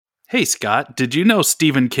Hey, Scott, did you know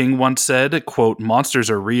Stephen King once said, quote, monsters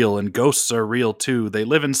are real and ghosts are real too. They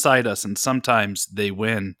live inside us and sometimes they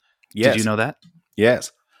win. Yes. Did you know that?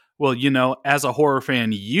 Yes. Well, as a horror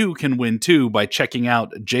fan, you can win too by checking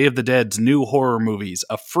out Jay of the Dead's New Horror Movies,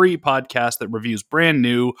 a free podcast that reviews brand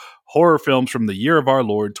new horror films from the year of our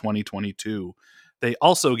Lord 2022. They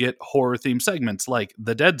also get horror-themed segments like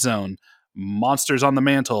The Dead Zone, Monsters on the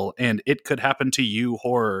Mantle, and It Could Happen to You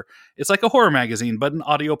Horror. It's like a horror magazine, but in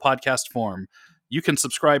audio podcast form. You can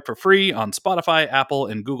subscribe for free on Spotify, Apple,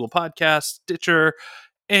 and Google Podcasts, Stitcher,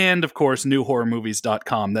 and, of course,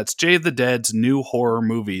 newhorrormovies.com. That's Jay of the Dead's New Horror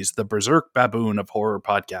Movies, the berserk baboon of horror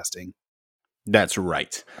podcasting. That's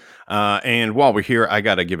right. And while we're here, I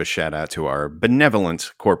got to give a shout out to our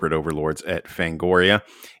benevolent corporate overlords at Fangoria.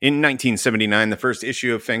 In 1979, the first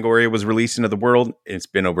issue of Fangoria was released into the world. It's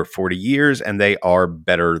been over 40 years, and they are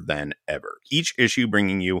better than ever. Each issue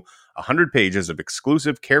bringing you 100 pages of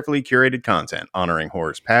exclusive, carefully curated content honoring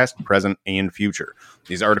horror's past, present, and future.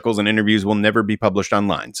 These articles and interviews will never be published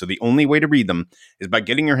online, so the only way to read them is by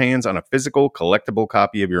getting your hands on a physical, collectible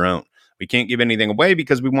copy of your own. We can't give anything away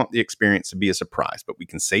because we want the experience to be a surprise, but we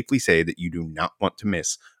can safely say that you do not want to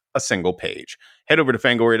miss a single page. Head over to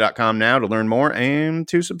Fangoria.com now to learn more and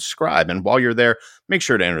to subscribe. And while you're there, make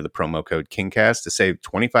sure to enter the promo code Kingcast to save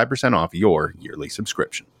 25% off your yearly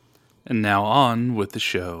subscription. And now on with the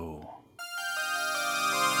show.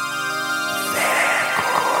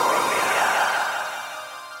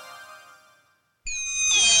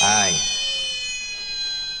 Hi.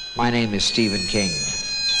 My name is Stephen King.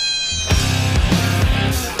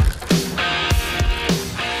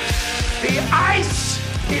 The ice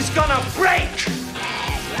is gonna break!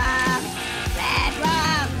 Red rum!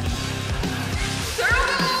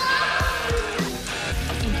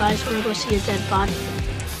 You guys wanna go see a dead body?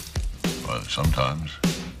 Well, sometimes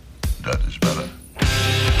that is better.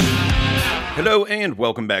 Hello and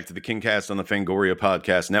welcome back to the Kingcast on the Fangoria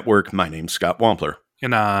Podcast Network. My name's Scott Wampler.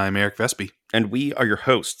 And I'm Eric Vespi. And we are your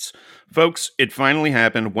hosts. Folks, it finally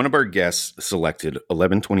happened. One of our guests selected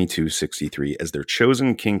 11/22/63 as their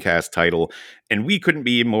chosen Kingcast title, and we couldn't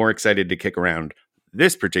be more excited to kick around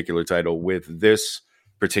this particular title with this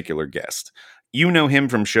particular guest. You know him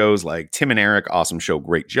from shows like Tim and Eric, Awesome Show,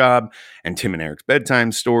 Great Job, and Tim and Eric's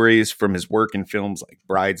Bedtime Stories, from his work in films like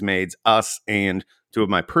Bridesmaids, Us, and two of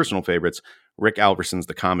my personal favorites, Rick Alverson's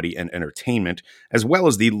The Comedy and Entertainment, as well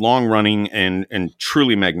as the long-running and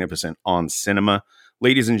truly magnificent On Cinema.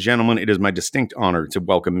 Ladies and gentlemen, it is my distinct honor to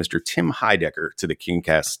welcome Mr. Tim Heidecker to the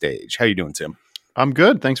Kingcast stage. How you doing, Tim? I'm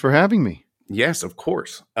good. Thanks for having me. Yes, of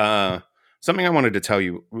course. Something I wanted to tell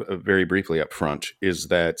you very briefly up front is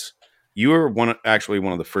that you are one of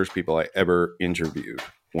the first people I ever interviewed.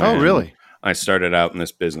 Oh, really? I started out in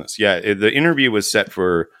this business. Yeah, the interview was set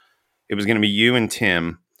for, it was going to be you and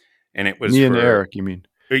Tim, and it was me and Eric, you mean?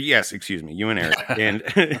 Yes, excuse me, you and Eric. And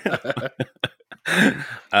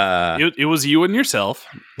it was you and yourself.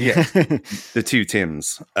 Yeah, the two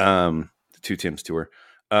Tims. The two Tims tour.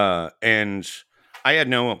 And I had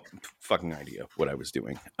no fucking idea what I was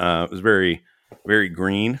doing. It was very, very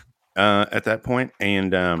green at that point.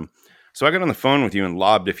 And so I got on the phone with you and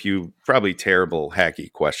lobbed a few probably terrible, hacky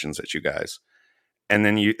questions at you guys. And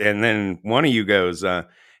then one of you goes,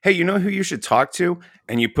 hey, you know who you should talk to?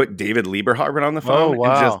 And you put David Lieberhardt on the phone. Oh,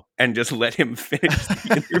 wow. and just let him finish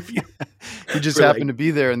the interview. He just happened to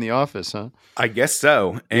be there in the office, huh? I guess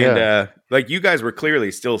so. And you guys were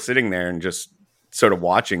clearly still sitting there and just sort of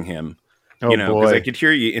watching him. Oh, because I could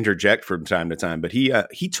hear you interject from time to time. But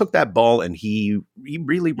he took that ball and he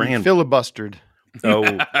really ran. He filibustered.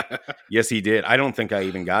 Oh, yes, he did. I don't think I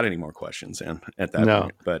even got any more questions in at that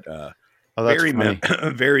point. But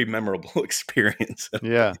very memorable experience.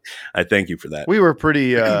 Yeah, I thank you for that. We were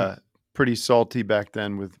pretty salty back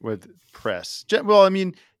then with press. Well, I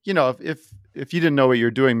mean, if you didn't know what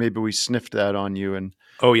you're doing, maybe we sniffed that on you. And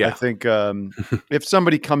oh yeah, I think if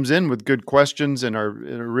somebody comes in with good questions and are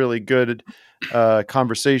a really good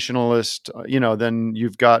conversationalist, then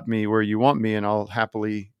you've got me where you want me, and I'll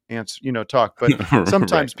happily answer, talk. But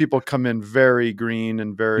sometimes people come in very green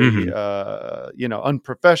and very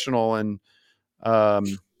unprofessional, and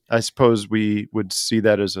I suppose we would see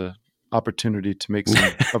that as a opportunity to make some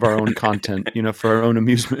of our own content, for our own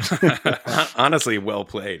amusement. Honestly, well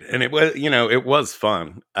played. And it was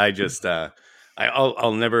fun. I just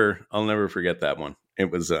I'll never forget that one.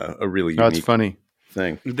 It was a really unique funny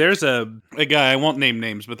thing. There's a guy, I won't name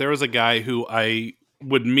names, but there was a guy who I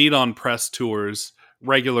would meet on press tours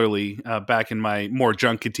regularly back in my more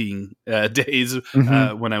junketing days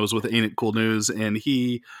when I was with Ain't It Cool News, and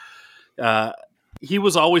he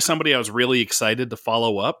was always somebody I was really excited to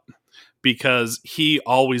follow up, because he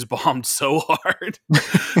always bombed so hard.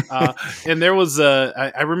 And there was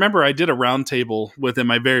I remember I did a roundtable with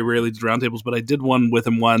him. I very rarely do roundtables, but I did one with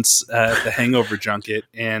him once at the Hangover Junket,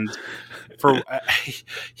 and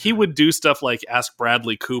he would do stuff like ask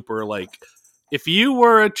Bradley Cooper, like, if you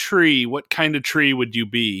were a tree, what kind of tree would you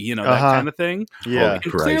be? You know, that kind of thing. Yeah. And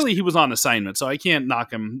clearly he was on assignment, so I can't knock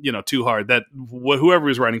him, too hard. That whoever he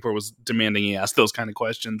was writing for was demanding he ask those kind of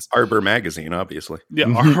questions. Arbor Magazine, obviously.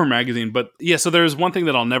 Yeah, Arbor Magazine. But yeah, so there's one thing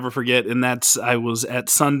that I'll never forget, and that's I was at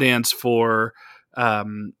Sundance for, I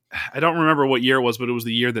don't remember what year it was, but it was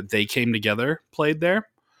the year that They Came Together played there.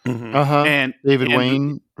 And David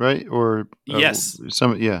Wayne, right? Or yes.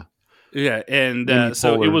 Yeah, and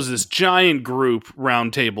so it was this giant group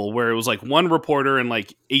round table where it was like one reporter and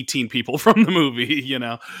like 18 people from the movie,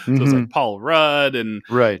 So it was like Paul Rudd and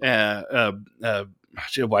I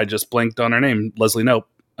just blanked on her name, Leslie Knope.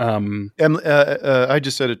 I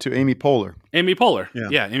just said it too, Amy Poehler. Amy Poehler.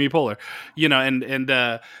 Yeah, Amy Poehler.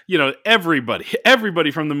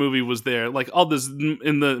 Everybody from the movie was there, like all this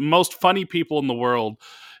in the most funny people in the world.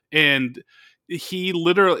 And he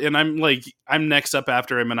literally, and I'm next up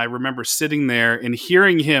after him, and I remember sitting there and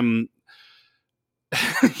hearing him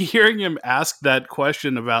ask that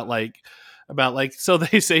question about so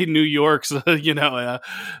they say New York's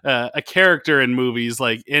a character in movies,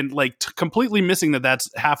 completely missing that's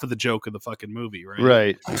half of the joke of the fucking movie,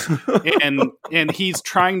 right? and he's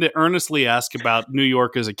trying to earnestly ask about New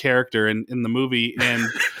York as a character in the movie, and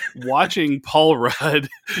watching Paul Rudd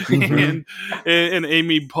and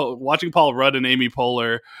watching Paul Rudd and Amy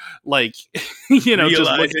Poehler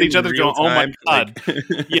just look at each other going, oh my god,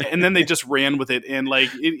 yeah, and then they just ran with it, and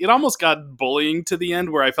it almost got bullying to the end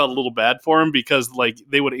where I felt a little bad for him, because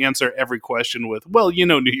they would answer every question with, well,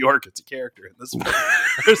 New York is a character in this movie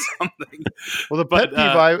or something. Well,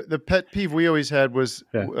 the pet peeve we always had was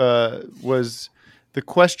the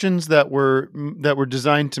questions that were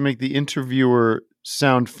designed to make the interviewer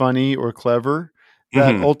sound funny or clever,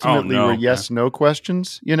 that ultimately were yes/no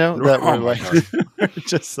questions. That were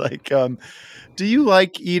just like, do you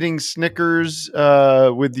like eating Snickers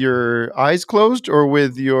with your eyes closed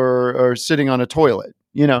or sitting on a toilet?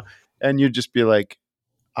 And you'd just be like,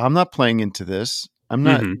 I'm not playing into this. I'm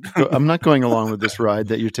not. I'm not going along with this ride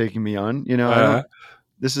that you're taking me on.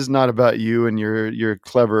 This is not about you and your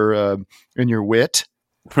clever and your wit.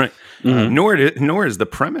 Right. Nor is the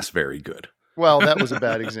premise very good. Well, that was a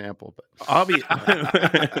bad example, but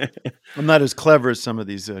I'm not as clever as some of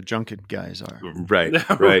these junket guys are.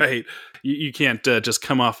 Right. You can't just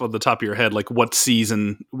come off of the top of your head like what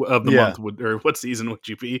season of the month what season would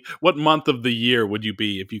you be? What month of the year would you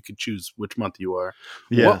be if you could choose which month you are?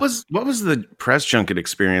 Yeah. What was the press junket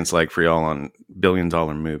experience like for y'all on $1 Billion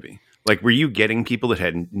Movie? Like, were you getting people that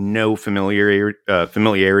had no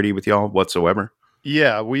familiarity with y'all whatsoever?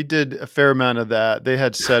 Yeah, we did a fair amount of that. They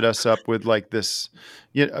had set us up with this,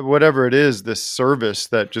 whatever it is, this service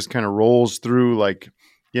that just kind of rolls through the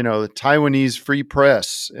Taiwanese Free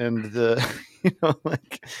Press and the,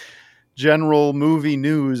 general movie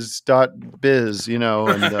news.biz, and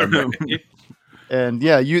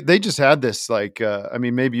they just had this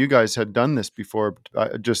maybe you guys had done this before,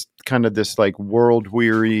 just kind of this world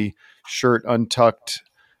weary shirt untucked.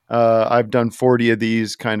 I've done 40 of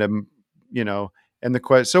these kind of, and the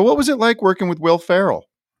question, so what was it like working with Will Ferrell?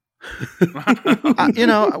 What do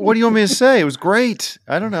you want me to say? It was great.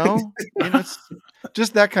 I don't know. It's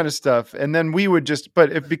just that kind of stuff. And then we would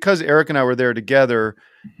because Eric and I were there together,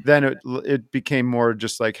 then it became more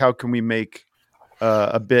just like, how can we make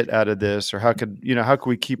a bit out of this? Or how could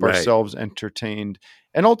we keep ourselves entertained?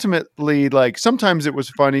 And ultimately, sometimes it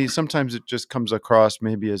was funny. Sometimes it just comes across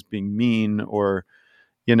maybe as being mean or,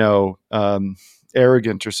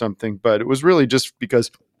 arrogant or something, but it was really just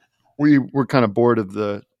because we were kind of bored of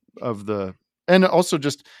the and also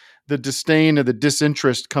just the disdain or the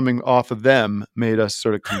disinterest coming off of them made us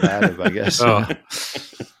sort of combative, I guess.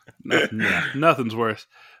 Nothing's worse.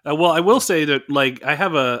 Well, I will say that I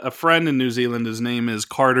have a friend in New Zealand. His name is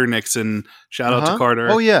Carter Nixon. Shout out to Carter.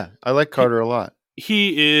 Oh yeah, I like Carter a lot.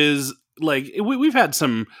 He is we've had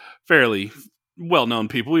some fairly well-known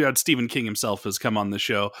people. We had Stephen King himself has come on the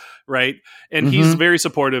show, right? And he's very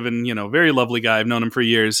supportive and, very lovely guy. I've known him for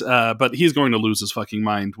years, but he's going to lose his fucking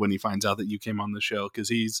mind when he finds out that you came on the show, because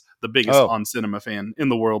he's the biggest on cinema fan in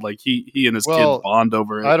the world. He and his kids bond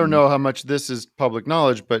over it. I don't know how much this is public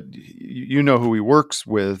knowledge, but you know who he works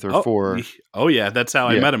with or for. Oh yeah, that's how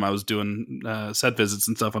I met him. I was doing set visits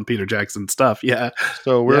and stuff on Peter Jackson stuff. Yeah.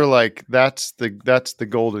 So we're that's the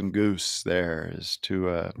golden goose there, is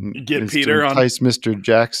to get Peter on entice Mr.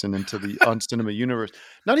 Jackson into the on cinema universe.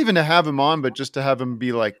 not even to have him on, but just to have him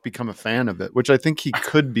become a fan of it, which I think he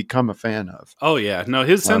could become a fan of. Oh yeah, no,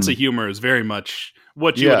 his sense of humor is very much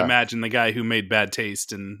what you would imagine the guy who made Bad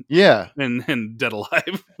Taste and Dead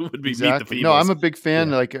Alive would be. Exactly. Meet the Feebles. No, I'm a big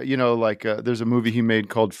fan. There's a movie he made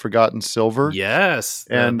called Forgotten Silver. Yes,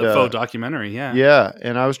 and the faux documentary. Yeah,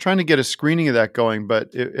 and I was trying to get a screening of that going,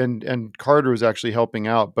 but and Carter was actually helping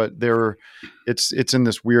out, but it's in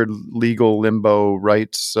this weird legal limbo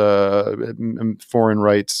rights, foreign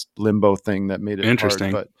rights limbo thing that made it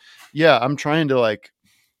interesting. Hard. But yeah, I'm trying to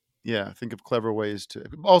think of clever ways to,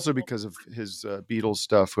 also because of his Beatles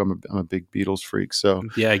stuff. I'm a big Beatles freak. So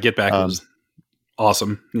yeah, Get Back was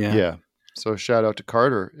awesome. Yeah. So shout out to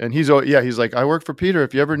Carter. And he's like, I work for Peter.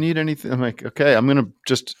 If you ever need anything, I'm like, okay, I'm going to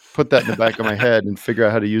just put that in the back of my head and figure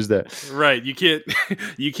out how to use that. Right. You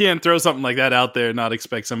can't throw something like that out there and not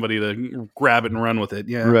expect somebody to grab it and run with it.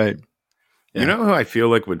 Yeah. Right. Yeah. You know who I feel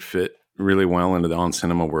like would fit really well into the on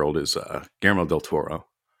cinema world is Guillermo del Toro.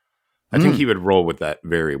 I think he would roll with that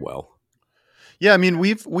very well. Yeah, I mean,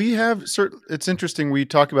 we have certain. It's interesting. We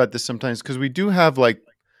talk about this sometimes because we do have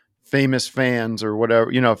famous fans or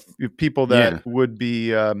whatever, people that would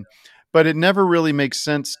be, but it never really makes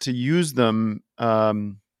sense to use them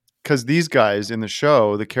because these guys in the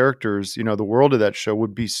show, the characters, the world of that show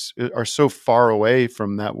are so far away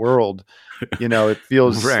from that world. It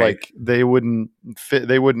feels like they wouldn't fit.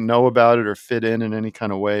 They wouldn't know about it or fit in any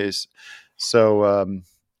kind of ways. So.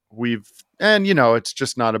 It's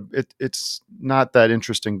just it's not that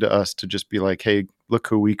interesting to us to just be like, hey, look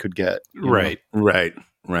who we could get. Right. I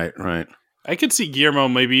could see Guillermo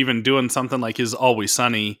maybe even doing something like his Always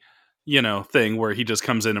Sunny, thing where he just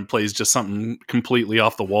comes in and plays just something completely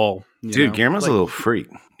off the wall. Dude, Guillermo's a little freak.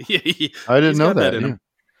 I didn't know that. In him.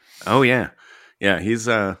 Oh yeah. Yeah. He's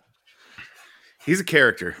a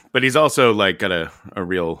character, but he's also got a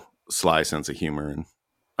real sly sense of humor. And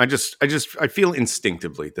I feel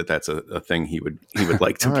instinctively that that's a thing he would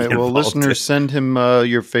like to All be right, well, involved listeners, in. send him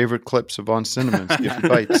your favorite clips of On Cinema and see if he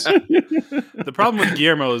bites. The problem with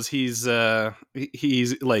Guillermo is he's I'd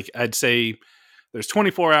say there's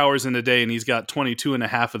 24 hours in a day and he's got 22 and a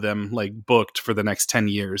half of them booked for the next 10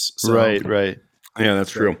 years. So, Right. Yeah, that's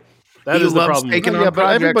true. That is the problem.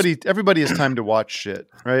 But everybody has time to watch shit,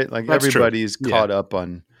 right? That's everybody's caught up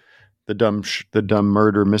on the dumb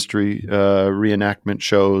murder mystery reenactment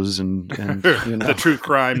shows and the true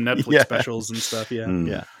crime Netflix specials and stuff.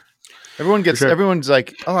 Yeah. Everyone's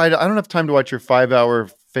like, oh, I don't have time to watch your 5-hour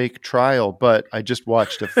fake trial, but I just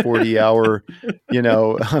watched a 40-hour,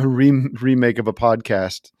 remake of a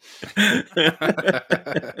podcast.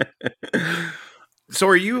 So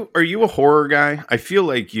are you a horror guy? I feel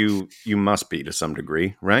like you must be to some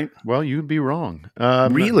degree, right? Well, you'd be wrong.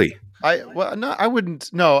 Really? I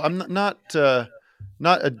wouldn't. No, I'm not a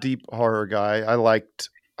deep horror guy. I liked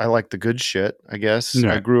the good shit, I guess.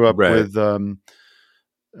 Yeah, I grew up with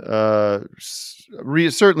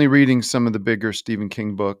certainly reading some of the bigger Stephen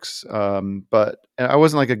King books, but I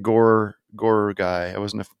wasn't a gore guy. I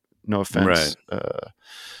wasn't no offense.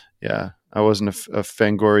 Right. I wasn't a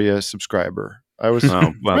Fangoria subscriber. I was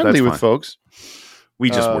friendly with folks. We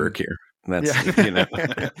just work here. That's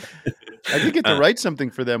I did get to write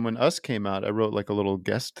something for them when Us came out. I wrote a little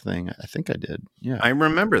guest thing. I think I did. Yeah, I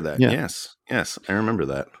remember that. Yeah. Yes, I remember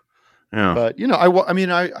that. Yeah, but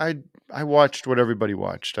I watched what everybody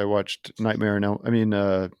watched. I watched Nightmare on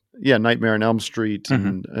Elm Street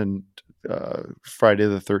and Friday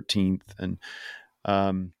the 13th and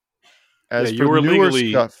as you for were newer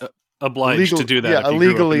legally stuff. Legally to do that. Yeah,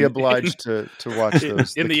 illegally obliged to watch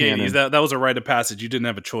those. In the 80s, that was a rite of passage. You didn't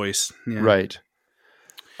have a choice. Yeah. Right.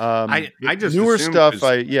 I just newer stuff.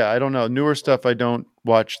 I don't know. Newer stuff I don't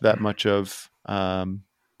watch that much of,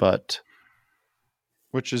 but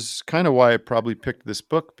which is kind of why I probably picked this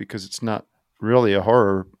book because it's not really a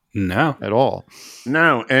horror at all.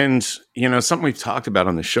 No, and something we've talked about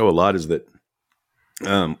on the show a lot is that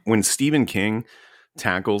when Stephen King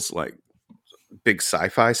tackles big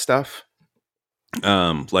sci-fi stuff,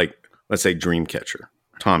 let's say Dreamcatcher,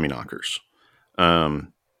 Tommyknockers,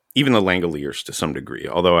 even the Langoliers to some degree,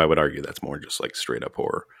 although I would argue that's more just straight up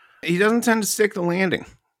horror. He doesn't tend to stick the landing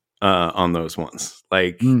on those ones,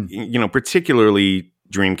 particularly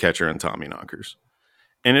Dreamcatcher and Tommyknockers.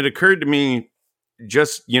 And it occurred to me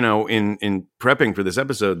just, in prepping for this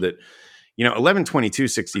episode that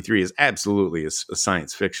 11/22/63 is absolutely a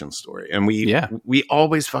science fiction story, and we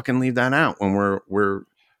always fucking leave that out when we're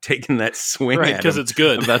taking that swing, right? Because it's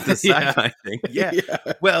good about the sci-fi thing. Yeah.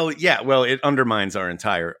 Well, it undermines our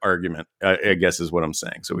entire argument. I guess is what I'm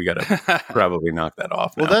saying. So we got to probably knock that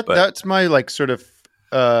off. Well, that's my sort of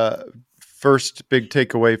first big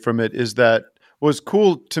takeaway from it is that was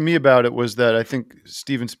cool to me about it was that I think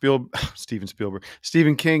Stephen King,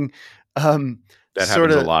 That sort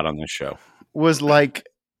happens a of lot on this show. was like,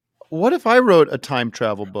 what if I wrote a time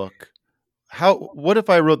travel book? What if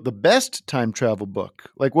I wrote the best time travel book?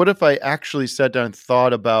 Like, what if I actually sat down and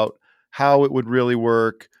thought about how it would really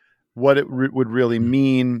work, what it would really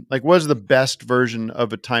mean? Like, what is the best version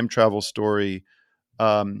of a time travel story?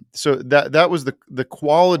 So that was the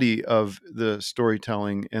quality of the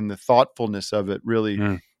storytelling and the thoughtfulness of it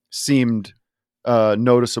really seemed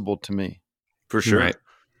noticeable to me. For sure. Right.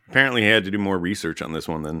 Apparently, he had to do more research on this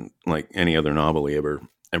one than like any other novel he ever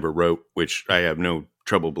wrote, which I have no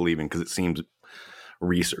trouble believing because it seems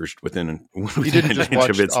researched within He didn't an just inch watch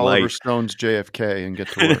of its Oliver life. Stone's JFK and get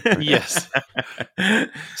to work. Right? Yes.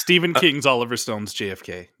 Stephen King's Oliver Stone's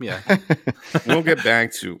JFK. Yeah. We'll get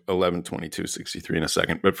back to 11/22/63 in a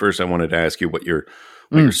second, but first I wanted to ask you what your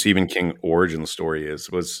Stephen King origin story is.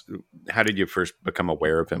 How did you first become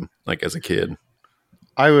aware of him, like as a kid?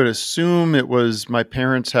 I would assume it was my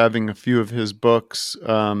parents having a few of his books.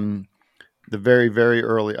 The very, very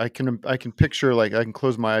early. I can picture, like, I can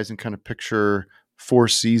close my eyes and kind of picture Four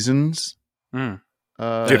Seasons.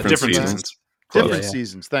 Different seasons. Different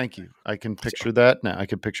seasons. Thank you. I can picture that now. I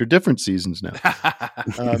can picture different seasons now.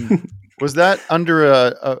 Was that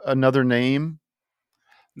under another name?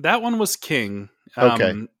 That one was King.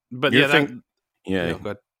 Okay. But You're yeah, Yeah. go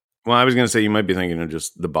ahead. Well, I was going to say you might be thinking of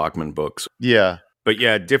just the Bachman books. Yeah. But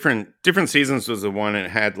yeah, different seasons was the one, and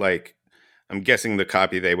it had like, I'm guessing the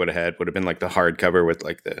copy they would have been like the hardcover with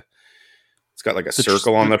like it's got like a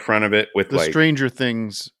circle on the front of it with the like Stranger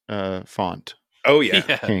Things font. Oh yeah.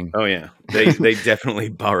 King. Oh yeah. They definitely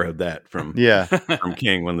borrowed that from from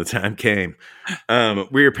King when the time came.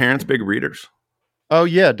 Were your parents big readers? Oh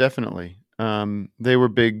yeah, definitely. They were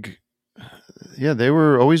big. Yeah, they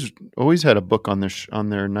were always had a book on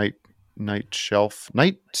their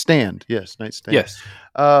nightstand. Yes, nightstand. Yes.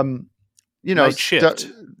 Night Shift.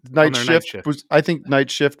 Night Shift Shift was. I think Night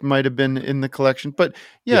Shift might have been in the collection, but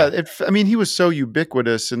yeah. He was so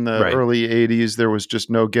ubiquitous in the early '80s. There was just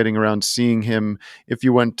no getting around seeing him. If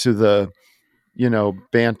you went to the,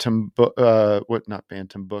 Bantam, not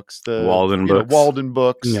Bantam books, the Walden books. Walden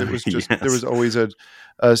books. Yeah. It was just there was always a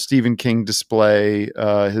Stephen King display.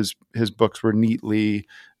 His books were neatly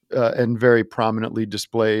and very prominently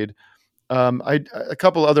displayed. A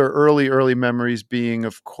couple other early memories being,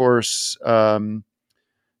 of course,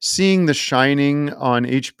 seeing The Shining on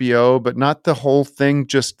HBO, but not the whole thing.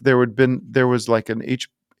 Just there was like an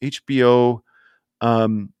HBO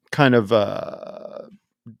kind of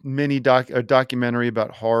mini documentary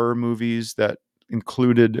about horror movies that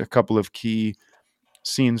included a couple of key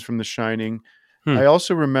scenes from The Shining. I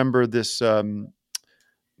also remember this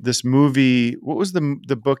movie. What was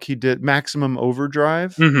the book he did? Maximum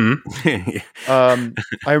Overdrive. Mm-hmm.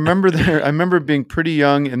 I remember being pretty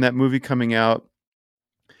young and that movie coming out,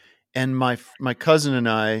 and my cousin and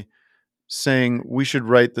I saying we should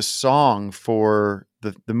write the song for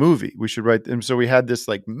the movie. We should write, and so we had this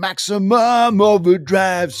like Maximum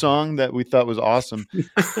Overdrive song that we thought was awesome.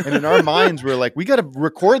 And in our minds, we're like, we got to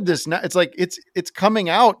record this now. It's like it's coming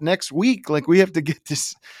out next week. Like we have to get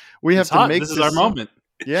this. We have to make this is our moment.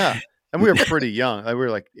 Yeah. And we were pretty young. We were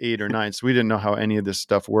like 8 or 9, so we didn't know how any of this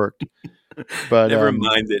stuff worked. But never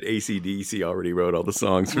mind that AC/DC already wrote all the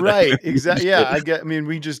songs for right, that. Exactly. Yeah,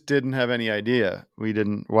 we just didn't have any idea. We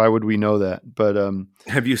didn't. Why would we know that? But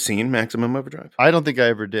have you seen Maximum Overdrive? I don't think I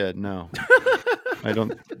ever did. No, I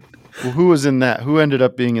don't. Well, who was in that? Who ended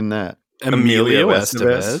up being in that? Emilio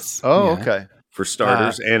Estevez. Oh, okay. For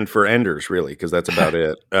starters and for enders, really, because that's about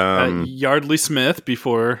it. Yardley Smith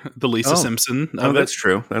before the Lisa Simpson. Oh, that's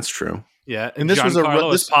true. That's true. Yeah, and this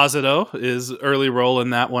Giancarlo Esposito is early role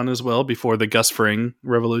in that one as well before the Gus Fring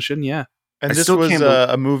revolution. Yeah, and this was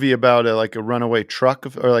a movie about a runaway truck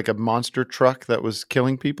or like a monster truck that was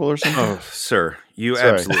killing people or something. Oh, sir, you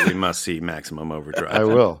absolutely must see Maximum Overdrive. I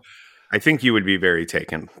will. I think you would be very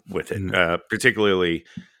taken with it, particularly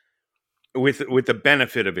with the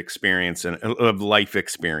benefit of experience and of life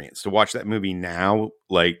experience. To watch that movie now,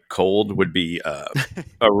 like cold, would be a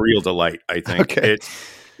real delight. I think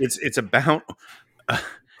it's about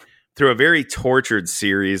through a very tortured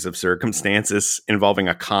series of circumstances involving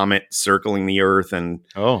a comet circling the Earth and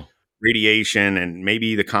radiation, and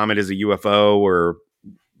maybe the comet is a UFO or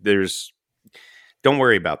don't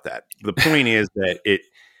worry about that. The point is that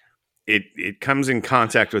it comes in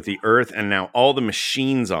contact with the Earth, and now all the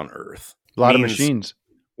machines on Earth. A lot of machines.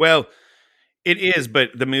 Well, it is,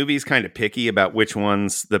 but the movie's kind of picky about which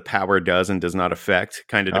ones the power does and does not affect,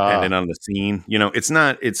 kind of dependent on the scene.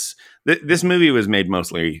 This movie was made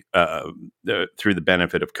mostly through the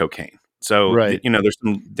benefit of cocaine. So Right. there's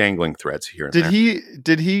some dangling threads here and there.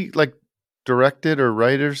 Did he like direct it or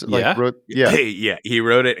write it? Like Yeah. wrote? Yeah. Yeah, he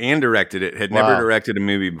wrote it and directed it. Had Wow. never directed a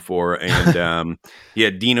movie before, and he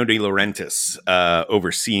had Dino De Laurentiis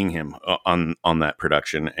overseeing him on that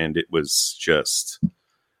production, and it was just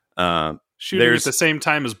Shooting at the same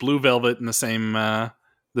time as Blue Velvet in the same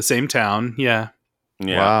town. Yeah.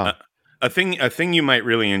 Yeah. Wow. A thing you might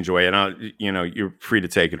really enjoy, and you're free to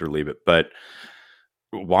take it or leave it, but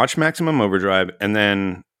watch Maximum Overdrive, and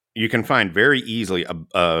then you can find very easily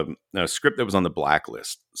a script that was on the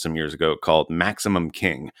blacklist some years ago called Maximum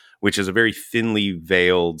King, which is a very thinly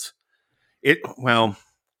veiled. It's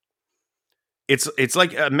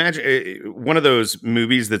like imagine one of those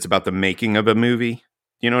movies that's about the making of a movie.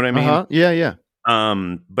 You know what I mean? Yeah.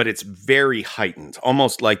 But it's very heightened,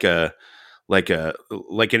 almost like an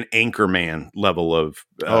Anchorman level of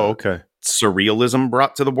Okay. surrealism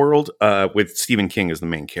brought to the world, with Stephen King as the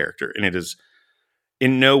main character, and it is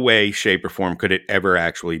in no way, shape, or form could it ever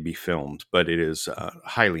actually be filmed, but it is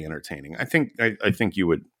highly entertaining. I think you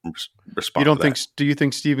would respond. Do you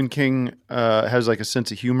think Stephen King has like a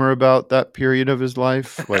sense of humor about that period of his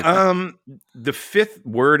life? Like, the fifth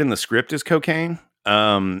word in the script is cocaine.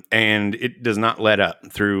 And it does not let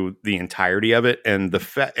up through the entirety of it. And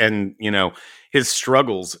his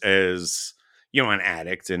struggles as, an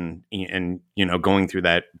addict and going through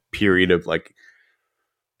that period of like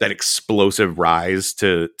that explosive rise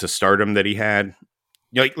to stardom that he had.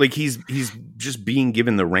 Like he's just being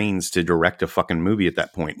given the reins to direct a fucking movie at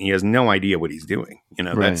that point. He has no idea what he's doing.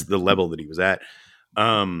 Right. That's the level that he was at.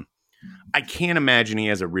 I can't imagine he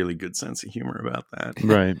has a really good sense of humor about that.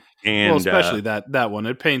 right. And especially that one.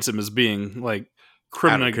 It paints him as being like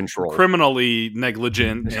out of control, criminally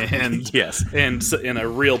negligent, and yes, and a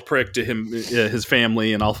real prick to him, his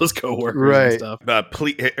family, and all his coworkers Right. and stuff.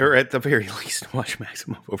 Please, or at the very least, watch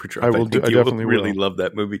Maximum Overdrive. I will do. I definitely really will. love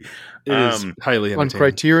that movie. It is highly On entertaining.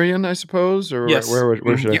 Criterion, I suppose, or Yes. where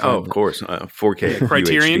should I Yeah, find of it? course, 4K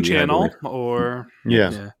Criterion UHD, channel, or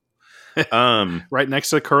Yeah. right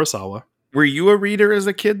next to Kurosawa. Were you a reader as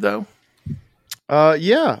a kid, though?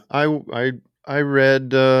 Yeah, I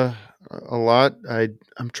read a lot.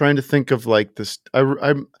 I'm trying to think of like this.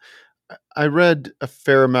 I read a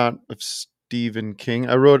fair amount of Stephen King.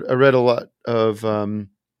 I read a lot of.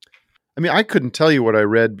 I couldn't tell you what I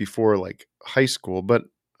read before like high school, but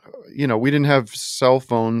we didn't have cell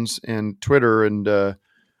phones and Twitter and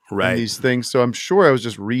these things, so I'm sure I was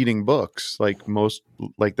just reading books. Like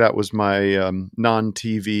that was my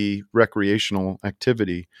non-TV recreational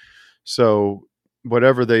activity. So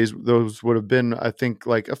whatever those would have been, I think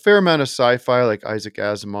like a fair amount of sci-fi, like Isaac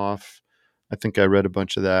Asimov. I think I read a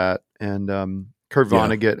bunch of that, and Kurt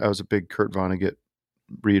Vonnegut. I was a big Kurt Vonnegut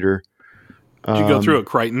reader. Did you go through a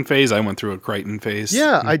Crichton phase? I went through a Crichton phase.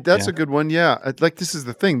 Yeah, that's a good one. Yeah, this is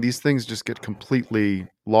the thing; these things just get completely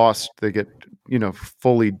lost. They get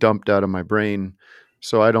fully dumped out of my brain,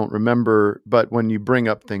 so I don't remember. But when you bring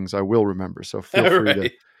up things, I will remember. So feel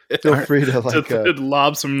free to like to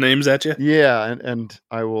lob some names at you. Yeah, and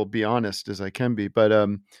I will be honest as I can be. But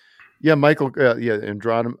Michael,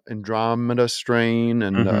 Andromeda Strain,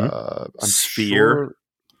 and I'm Sphere.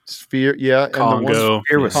 Sphere, yeah, Congo. And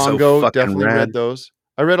the ones, Congo, definitely read those.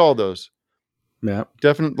 I read all those. Yeah,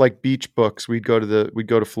 definitely like beach books. We'd go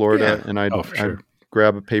to Florida, and I'd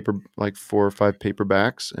grab a paper, like 4 or 5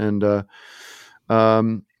 paperbacks, and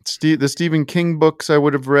the Stephen King books I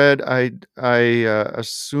would have read. I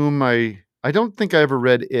assume I don't think I ever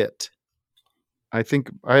read it. I think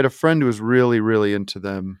I had a friend who was really, really into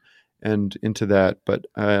them and into that, but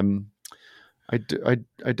I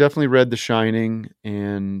definitely read The Shining,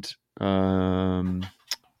 and I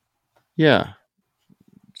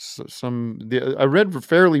read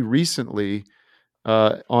fairly recently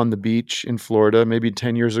on the beach in Florida, maybe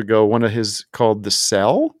 10 years ago, one of his called The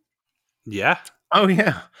Cell. Yeah. Oh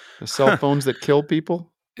yeah. The cell phones that kill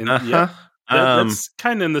people. Yeah. That's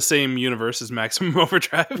kind of in the same universe as Maximum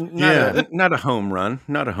Overdrive. Not a home run.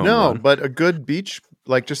 Not a home run. No, but a good beach,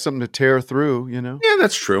 like just something to tear through, Yeah,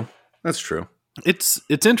 that's true. That's true. It's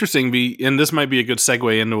interesting, and this might be a good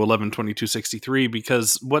segue into 11/22/63,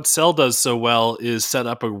 because what Cell does so well is set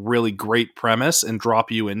up a really great premise and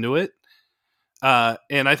drop you into it.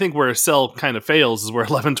 And I think where Cell kind of fails is where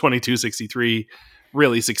 11/22/63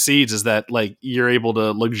 really succeeds, is that like you're able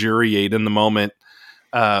to luxuriate in the moment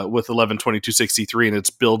with 11/22/63, and it's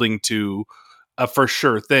building to a for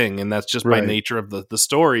sure thing, and that's just by nature of the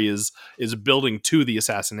story is building to the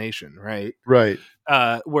assassination, right? Right.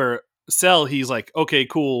 Where Cell, he's like, okay,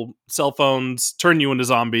 cool. Cell phones turn you into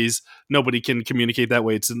zombies. Nobody can communicate that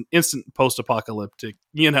way. It's an instant post-apocalyptic,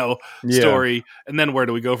 story. And then where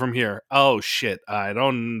do we go from here? Oh shit, I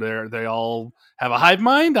don't. They all have a hive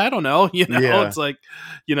mind. I don't know. It's like,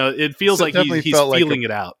 it feels So like it he's felt like feeling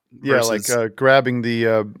it out. Yeah, versus- like grabbing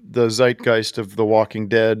the zeitgeist of The Walking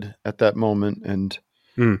Dead at that moment and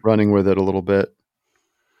running with it a little bit.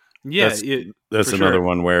 yeah, That's for another sure.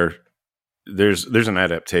 one where there's an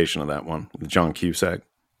adaptation of that one with John Cusack.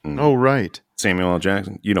 Oh, right. Samuel L.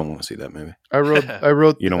 Jackson. You don't want to see that movie. I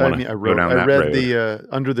wrote. You don't want to go down I that read road. the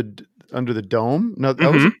Under the Dome. No,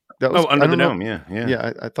 that was Under I the don't know. Dome. Yeah.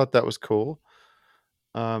 Yeah, I thought that was cool.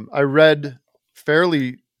 I read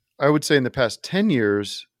fairly, I would say, in the past 10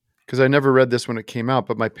 years, because I never read this when it came out,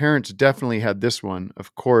 but my parents definitely had this one.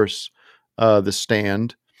 Of course, The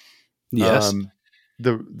Stand. Yes.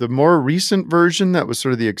 The more recent version, that was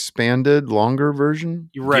sort of the expanded, longer version.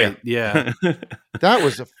 You're right. Yeah. That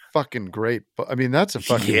was a fucking great book. I mean, that's a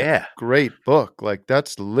fucking great book. Like,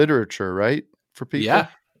 that's literature, right? For people. Yeah.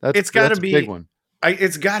 It's got to be a big one.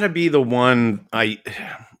 It's got to be the one I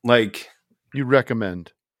like. You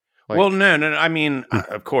recommend? Like, Well, no. I mean,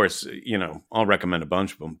 of course, I'll recommend a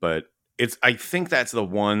bunch of them, but I think that's the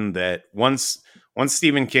one that once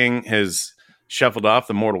Stephen King has shuffled off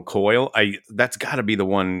the mortal coil, that's got to be the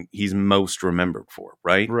one he's most remembered for,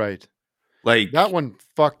 right? right. Like That one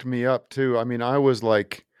fucked me up too. I mean, I was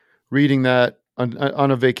like reading that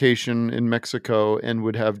on a vacation in Mexico and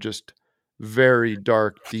would have just very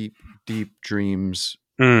dark, deep dreams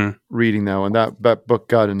reading that one. That book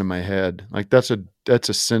got into my head. Like that's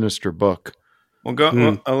a sinister book. Well,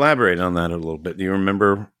 well, elaborate on that a little bit. Do you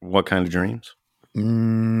remember what kind of dreams?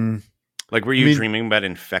 Like, were you dreaming about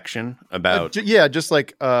infection? About just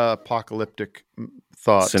like apocalyptic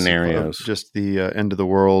thoughts, scenarios, just the end of the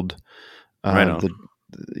world. Right on.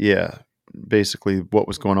 Basically what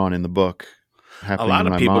was going on in the book. A lot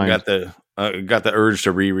of people got the urge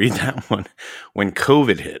to reread that one when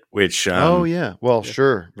COVID hit. Which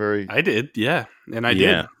sure, very. I did, yeah, and I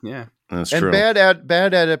did, yeah. That's and true. bad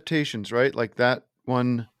adaptations, right? Like that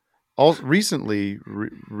one, recently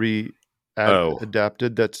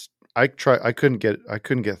adapted. That's I couldn't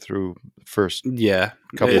get through the first. Yeah,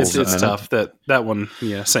 couple. It's tough. That one,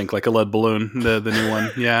 sank like a lead balloon. The new one,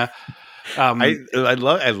 yeah.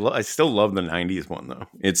 I still love the 90s one though.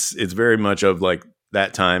 It's very much of like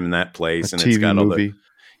that time and that place, and TV it's got all movie.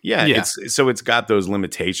 It's got those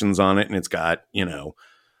limitations on it, and it's got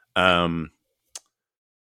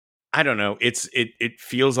I don't know. It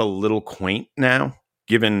feels a little quaint now,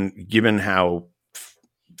 given how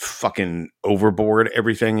fucking overboard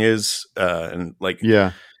everything is, and like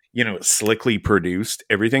slickly produced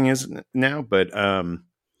everything is now. But I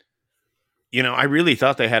really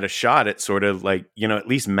thought they had a shot at sort of like at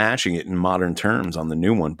least matching it in modern terms on the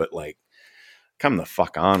new one. But like, come the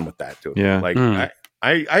fuck on with that, dude. Yeah, like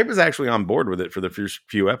I was actually on board with it for the first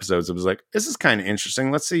few episodes. It was like, this is kind of interesting.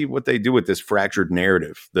 Let's see what they do with this fractured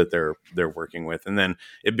narrative that they're working with. And then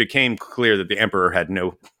it became clear that the Emperor had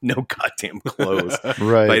no goddamn clothes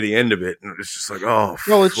right by the end of it. And it was just like, oh,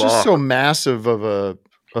 well, it's just so massive of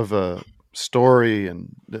a story, and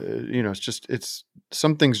it's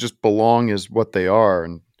some things just belong as what they are,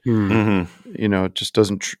 and it just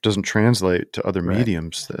doesn't translate to other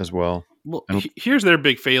mediums as well. Well, here's their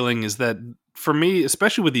big failing is that for me,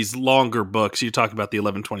 especially with these longer books, you talk about the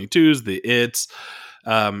 11/22s, the It's,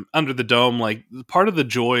 Under the Dome, like part of the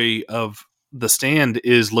joy of The Stand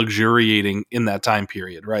is luxuriating in that time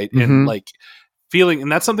period, right? Mm-hmm. And like feeling,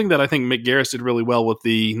 and that's something that I think Mick Garris did really well with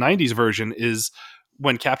the 90s version is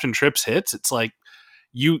when Captain Trips hits, it's like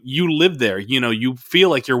you live there, you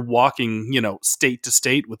feel like you're walking, state to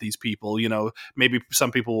state with these people, maybe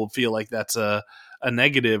some people will feel like that's a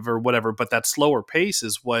negative or whatever, but that slower pace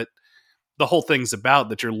is what the whole thing's about,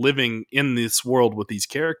 that you're living in this world with these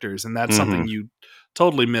characters. And that's something you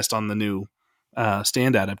totally missed on the new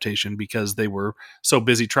Stand adaptation, because they were so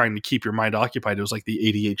busy trying to keep your mind occupied. It was like the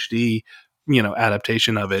ADHD,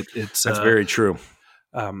 adaptation of it. That's very true.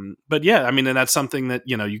 But yeah, I mean, and that's something that,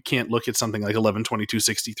 you can't look at something like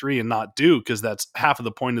 11/22/63 and not do, because that's half of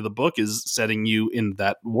the point of the book is setting you in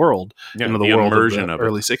that world, into the world immersion of of the it.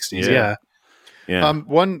 early 60s. Yeah. Yeah.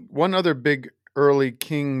 One other big early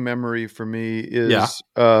King memory for me is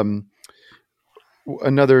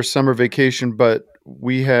another summer vacation, but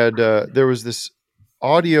we had there was this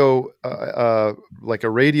audio like a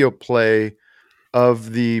radio play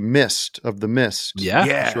of the Mist.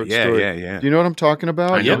 Yeah. short Yeah. story. Yeah. Do you know what I'm talking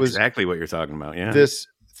about? I know It was exactly what you're talking about. Yeah. this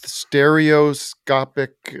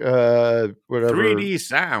stereoscopic whatever 3D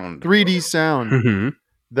sound. 3D sound. Mm-hmm.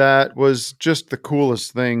 that was just the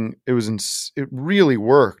coolest thing. It really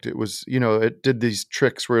worked. It was, it did these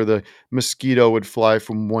tricks where the mosquito would fly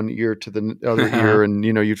from one ear to the other ear, and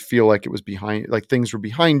you'd feel like it was behind, like things were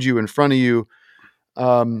behind you, in front of you.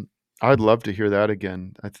 I'd love to hear that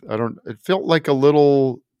again. I don't. It felt like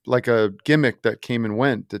a gimmick that came and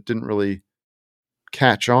went that didn't really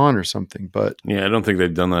catch on or something. But yeah, I don't think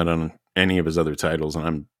they've done that on any of his other titles,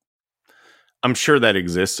 and I'm sure that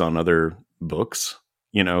exists on other books.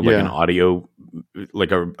 An audio,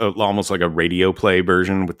 like almost like a radio play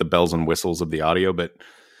version with the bells and whistles of the audio, but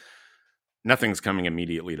nothing's coming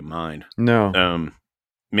immediately to mind. No.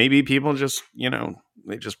 Maybe people just,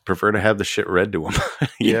 they just prefer to have the shit read to them.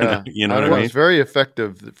 you know what I mean? It's very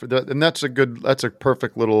effective for that, and that's a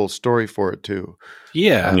perfect little story for it too.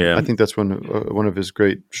 Yeah. I think that's one of his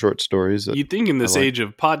great short stories. You'd think in this age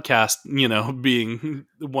of podcast, being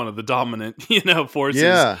one of the dominant,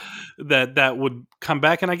 forces, that would come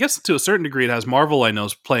back. And I guess to a certain degree, it has Marvel, I know,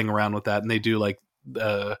 is playing around with that, and they do like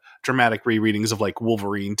dramatic rereadings of like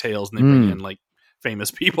Wolverine tales, and they bring in like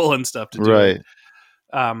famous people and stuff to do it.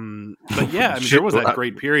 But yeah, I mean, there was that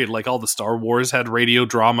great period, like all the Star Wars had radio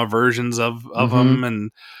drama versions of them,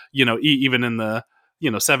 and even in the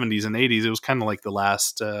 70s and 80s, it was kind of like the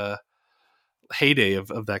last heyday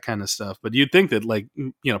of that kind of stuff. But you'd think that like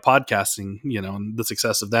podcasting, and the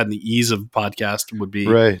success of that and the ease of podcast would be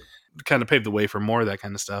kind of pave the way for more of that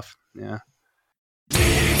kind of stuff. Yeah.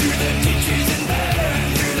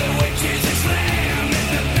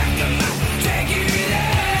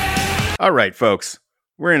 All right, folks.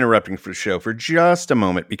 We're interrupting for the show for just a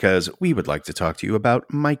moment because we would like to talk to you about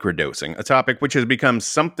microdosing, a topic which has become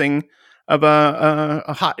something of a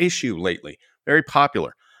hot issue lately, very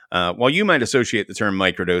popular. While you might associate the term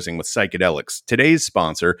microdosing with psychedelics, today's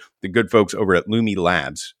sponsor, the good folks over at Lumi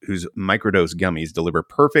Labs, whose microdose gummies deliver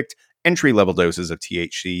perfect entry-level doses of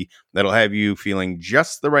THC that'll have you feeling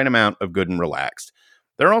just the right amount of good and relaxed.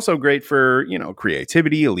 They're also great for,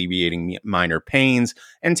 creativity, alleviating minor pains,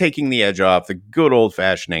 and taking the edge off the good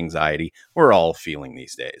old-fashioned anxiety we're all feeling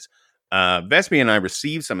these days. Vespi and I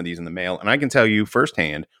received some of these in the mail, and I can tell you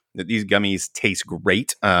firsthand that these gummies taste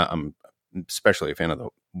great. I'm especially a fan of the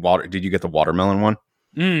water. Did you get the watermelon one?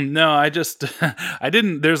 No, I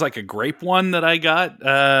didn't. There's like a grape one that I got,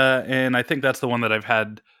 and I think that's the one that I've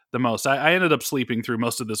had the most. I ended up sleeping through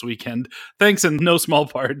most of this weekend, thanks in no small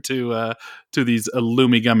part to these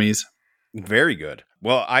Lumi gummies. Very good.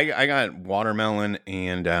 Well, I got watermelon,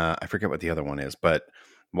 and I forget what the other one is, but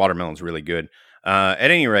watermelon's really good.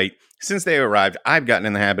 At any rate, since they arrived, I've gotten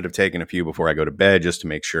in the habit of taking a few before I go to bed just to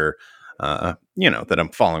make sure, that I'm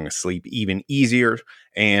falling asleep even easier.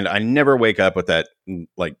 And I never wake up with that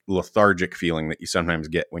like lethargic feeling that you sometimes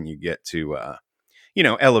get when you get to,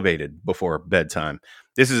 elevated before bedtime.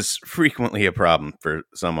 This is frequently a problem for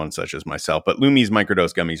someone such as myself, but Lumi's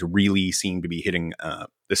microdose gummies really seem to be hitting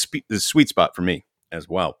the sweet spot for me as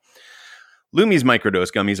well. Lumi's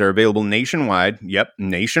microdose gummies are available nationwide. Yep,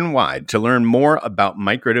 nationwide. To learn more about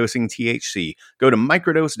microdosing THC, go to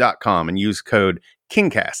microdose.com and use code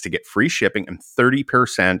Kingcast to get free shipping and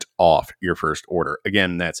 30% off your first order.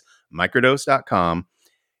 Again, that's microdose.com.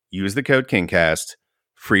 Use the code Kingcast,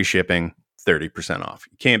 free shipping, 30% off.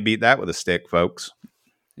 You can't beat that with a stick, folks.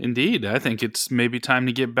 Indeed. I think it's maybe time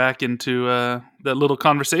to get back into that little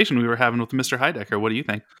conversation we were having with Mr. Heidecker. What do you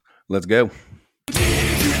think? Let's go.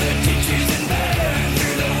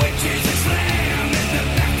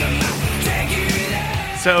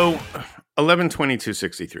 So,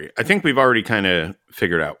 11/22/63. I think we've already kind of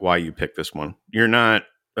figured out why you picked this one. You're not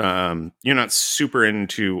super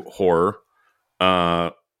into horror.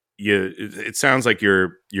 It sounds like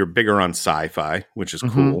you're bigger on sci-fi, which is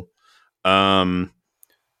cool. And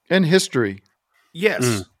history.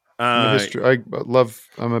 Yes. I'm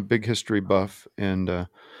a big history buff and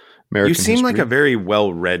American You seem history. like a very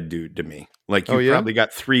well-read dude to me. Like you probably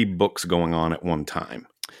got 3 books going on at one time.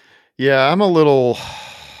 Yeah, I'm in a little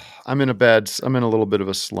bit of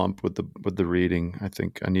a slump with the reading. I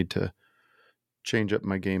think I need to change up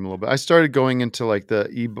my game a little bit. I started going into like the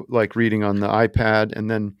ebook, like reading on the iPad, and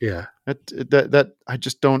then that I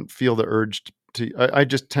just don't feel the urge to. I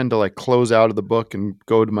just tend to like close out of the book and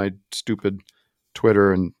go to my stupid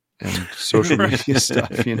Twitter and social media stuff.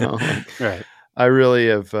 Right. I really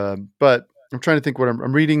have, but I'm trying to think what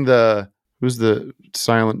I'm reading. Who's the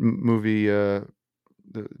silent movie?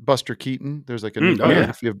 The Buster Keaton. There's like a new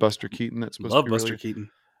biography of Buster Keaton that's supposed to be Buster really... Keaton.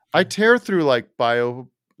 I tear through like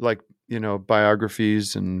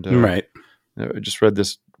biographies and right. I just read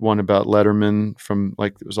this one about Letterman from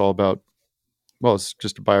like it was all about. Well, it's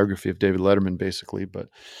just a biography of David Letterman basically, but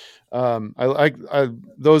I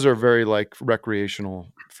those are very like recreational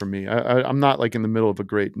for me. I'm not like in the middle of a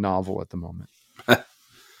great novel at the moment.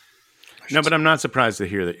 No, but I'm not surprised to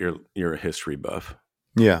hear that you're a history buff.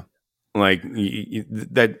 Yeah. Like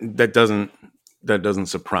that doesn't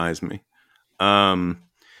surprise me.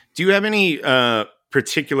 Do you have any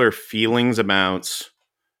particular feelings about?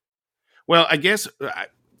 Well, I guess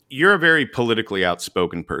you're a very politically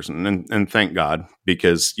outspoken person, and thank God,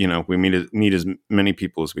 because we need as many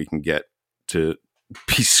people as we can get to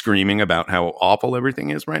be screaming about how awful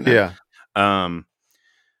everything is right now. Yeah.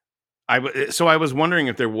 So I was wondering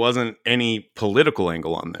if there wasn't any political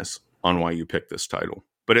angle on why you picked this title,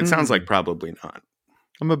 but it sounds like probably not.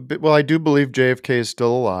 Well, I do believe JFK is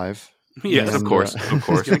still alive. Yes, of course. He's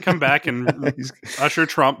going to come back and usher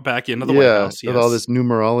Trump back into the White House. With all this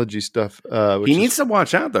numerology stuff. He needs to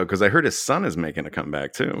watch out, though, because I heard his son is making a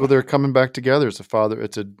comeback, too. Well, they're coming back together. It's a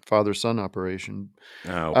father-son operation.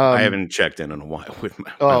 Oh, I haven't checked in a while with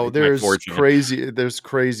my there's my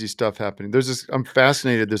crazy stuff happening. I'm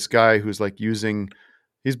fascinated. This guy who's like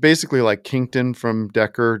he's basically like Kington from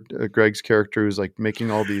Decker, Greg's character, who's like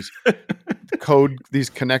making all these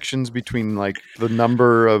these connections between like the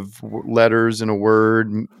number of letters in a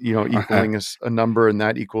word, equaling a number, and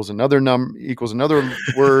that equals another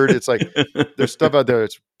word. It's like there's stuff out there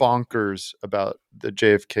that's bonkers about the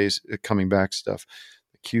JFK coming back stuff,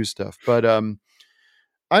 the Q stuff. But I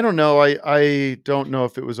don't know. I don't know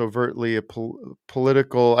if it was overtly a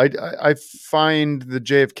political. I find the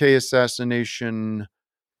JFK assassination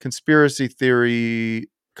conspiracy theory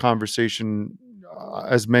conversation,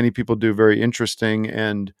 as many people do, very interesting.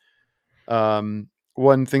 And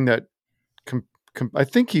one thing that I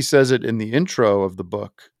think he says it in the intro of the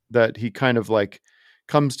book, that he kind of like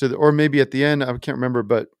comes to or maybe at the end, I can't remember,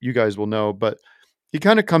 but you guys will know, but he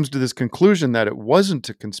kind of comes to this conclusion that it wasn't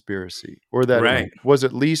a conspiracy, or that it was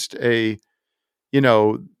at least that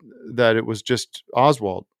it was just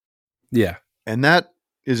Oswald. Yeah. And that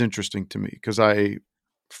is interesting to me, because I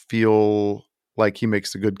feel like he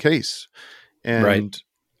makes a good case. And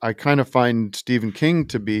I kind of find Stephen King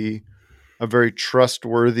to be a very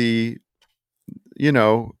trustworthy,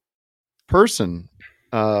 person,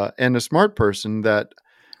 and a smart person, that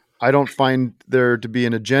I don't find there to be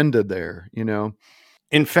an agenda there,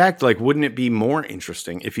 In fact, like, wouldn't it be more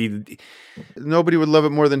interesting if nobody would love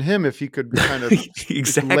it more than him if he could kind of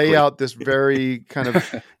lay out this very kind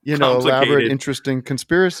of, elaborate, interesting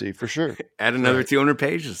conspiracy, for sure. Add another 200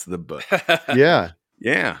 pages to the book. Yeah.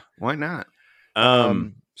 Yeah. Why not?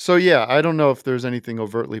 So yeah, I don't know if there's anything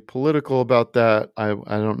overtly political about that. I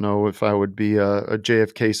don't know if I would be a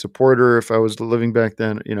JFK supporter if I was living back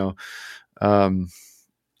then, I'm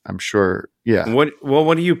sure. Yeah.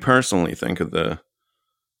 What do you personally think of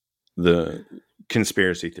the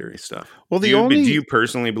conspiracy theory stuff? Well, do you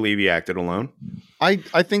personally believe he acted alone?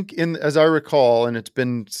 I think, as I recall, and it's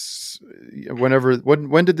been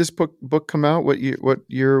when did this book come out? What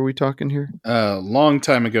year are we talking here? A long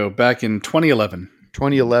time ago, back in 2011.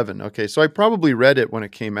 2011. Okay, so I probably read it when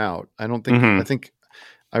it came out. I don't think I think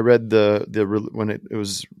I read when it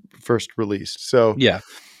was first released. So yeah,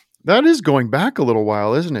 that is going back a little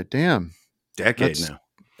while, isn't it? Damn, decade now.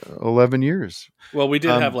 11 years. Well, we did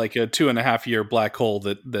have like a 2.5 year black hole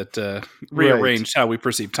that rearranged how we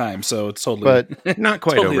perceive time. So it's totally, but not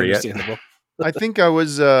quite totally over understandable. Yet. I think I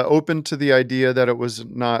was open to the idea that it was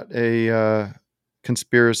not a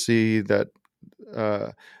conspiracy. That,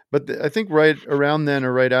 but I think right around then,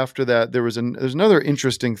 or right after that, there's another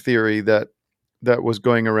interesting theory that was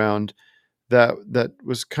going around that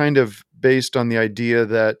was kind of based on the idea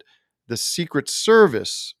that the Secret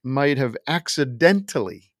Service might have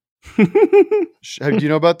accidentally. Do you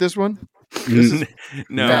know about this one?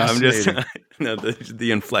 No, I'm just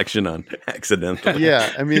the inflection on accidental.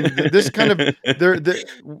 Yeah, I mean, this kind of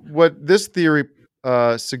what this theory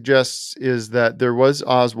suggests is that there was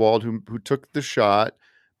Oswald who took the shot,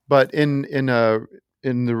 but in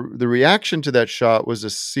the reaction to that shot was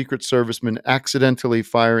a Secret Serviceman accidentally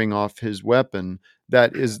firing off his weapon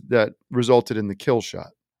that resulted in the kill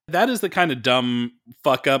shot. That is the kind of dumb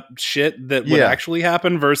fuck up shit that would actually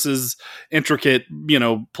happen versus intricate,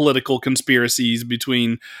 political conspiracies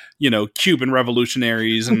between, Cuban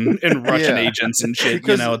revolutionaries and Russian agents and shit.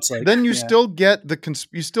 Because it's like then you still get a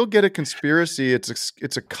conspiracy.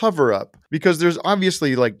 It's a cover up, because there's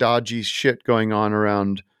obviously like dodgy shit going on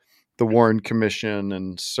around the Warren Commission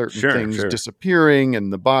and certain things disappearing,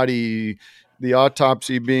 and the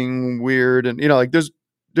autopsy being weird, and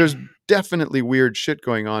there's definitely weird shit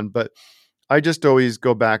going on. But I just always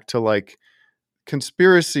go back to like,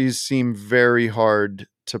 conspiracies seem very hard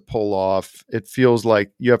to pull off. It feels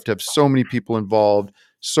like you have to have so many people involved,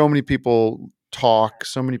 so many people talk,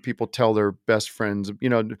 so many people tell their best friends,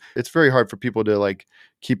 it's very hard for people to like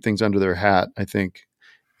keep things under their hat, I think.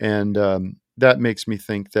 And that makes me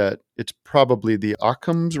think that it's probably the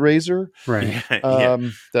Occam's razor, Right.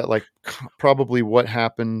 that like probably what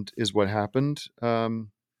happened is what happened.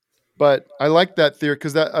 But I like that theory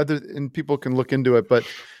because and people can look into it,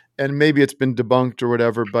 and maybe it's been debunked or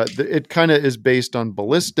whatever, but it kind of is based on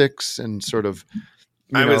ballistics and sort of,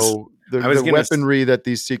 the weaponry that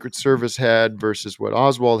these Secret Service had versus what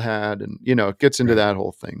Oswald had. And, it gets into that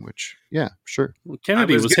whole thing, which, yeah, sure. Well,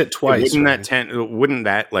 Kennedy was hit twice. Wouldn't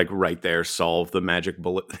that like right there solve the magic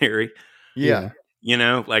bullet theory? Yeah.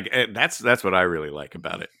 That's what I really like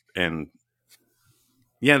about it. And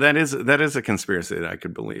yeah, that is a conspiracy that I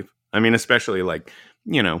could believe. I mean, especially like,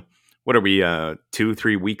 what are we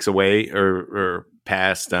 2-3 weeks away or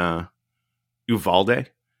past Uvalde?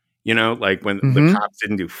 Like when the cops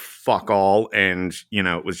didn't do fuck all, and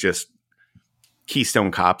it was just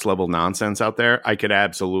Keystone Cops level nonsense out there. I could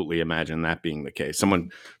absolutely imagine that being the case.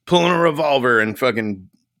 Someone pulling a revolver and fucking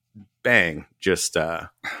bang, just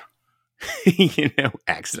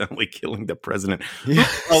accidentally killing the president. Yeah.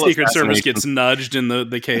 Secret Service gets nudged in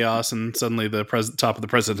the chaos, and suddenly the top of the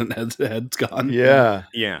president's head's gone. Yeah.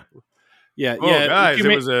 Yeah. Yeah. Oh, yeah. guys,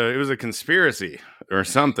 it was a conspiracy or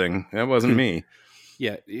something. That wasn't me.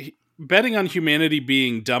 Yeah. Betting on humanity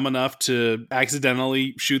being dumb enough to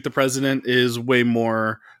accidentally shoot the president is way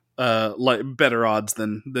more better odds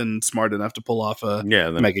than smart enough to pull off a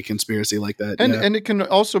mega conspiracy like that. And it can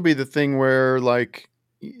also be the thing where like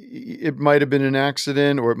it might have been an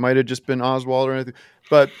accident, or it might have just been Oswald or anything,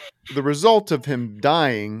 but the result of him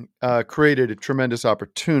dying created a tremendous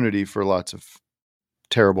opportunity for lots of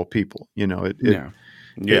terrible people.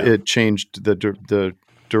 It changed the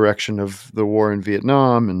direction of the war in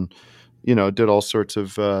Vietnam, and did all sorts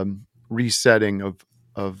of resetting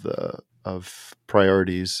of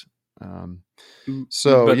priorities.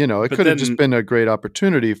 It could have just been a great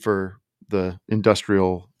opportunity for the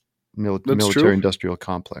military industrial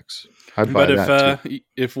complex. I'd buy that too.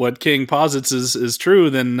 If what King posits is true,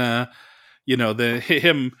 then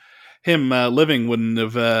him living wouldn't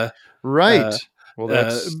have right. Well,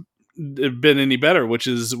 that's been any better, which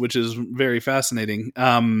is very fascinating.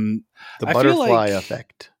 The butterfly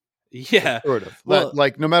effect. Yeah, sort of. Well,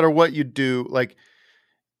 like no matter what you do, like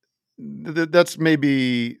that's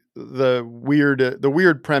maybe the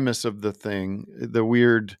weird premise of the thing. The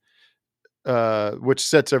weird, which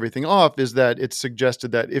sets everything off, is that it's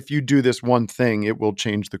suggested that if you do this one thing, it will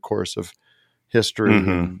change the course of history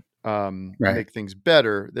and make things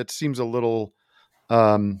better. That seems a little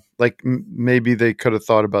like maybe they could have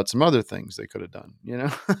thought about some other things they could have done,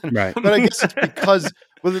 Right. But I guess it's because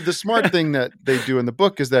the smart thing that they do in the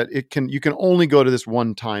book is that you can only go to this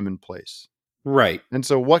one time and place. Right. And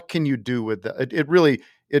so what can you do with that?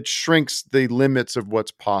 It shrinks the limits of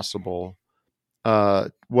what's possible.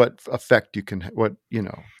 What effect you can, what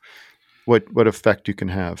effect you can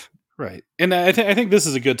have. Right. And I think this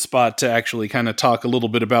is a good spot to actually kind of talk a little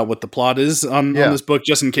bit about what the plot is on this book,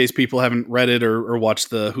 just in case people haven't read it or watched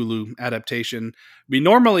the Hulu adaptation. We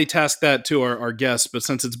normally task that to our guests, but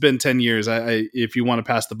since it's been 10 years, if you want to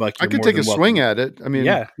pass the buck, I could take a swing at it. I mean,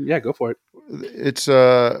 yeah, go for it. It's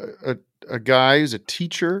a guy who's a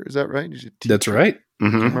teacher. Is that right? That's right.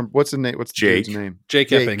 Mm-hmm. Remember, what's the name? What's Jake. The dude's name?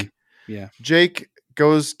 Jake Epping. Yeah. Jake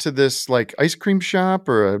goes to this like ice cream shop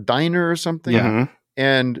or a diner or something. Yeah. Mm-hmm.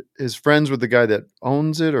 And is friends with the guy that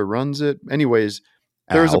owns it or runs it. Anyways,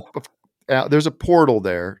 there's a portal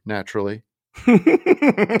there, naturally.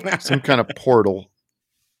 Some kind of portal.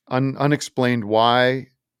 Unexplained why.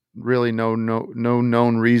 Really no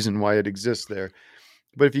known reason why it exists there.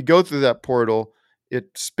 But if you go through that portal, it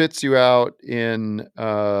spits you out in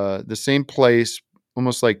the same place,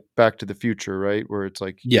 almost like Back to the Future, right? Where it's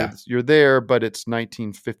like you're there, but it's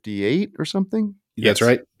 1958 or something. That's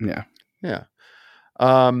right. Yeah. Yeah.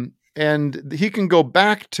 And he can go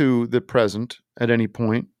back to the present at any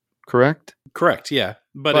point, correct? Correct, yeah.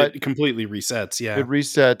 But it completely resets, yeah. It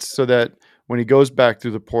resets so that when he goes back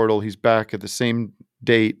through the portal, he's back at the same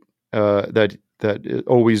date that it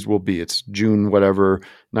always will be. It's June, whatever,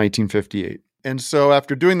 1958. And so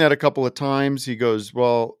after doing that a couple of times, he goes,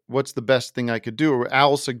 well, what's the best thing I could do? Or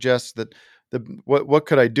Al suggests that what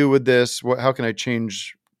could I do with this? How can I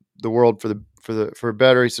change the world for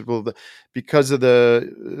better? He said, well, because of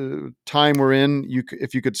the time we're in,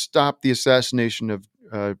 if you could stop the assassination of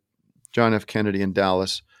John F. Kennedy in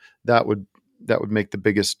Dallas, that would make the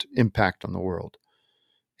biggest impact on the world.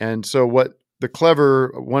 And so one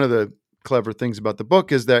of the clever things about the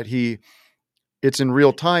book is that it's in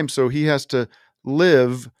real time, so he has to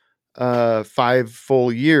live 5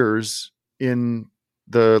 full years in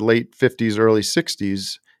the late 50s, early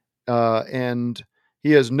 60s. And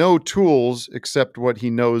he has no tools except what he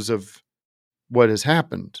knows of what has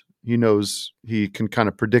happened. He knows he can kind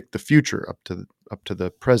of predict the future up to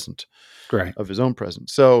the present Right. of his own present.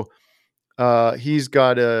 So he's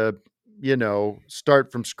got to,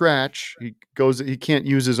 start from scratch. He can't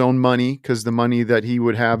use his own money because the money that he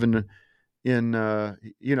would have in he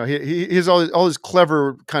has all his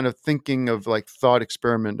clever kind of thinking of like thought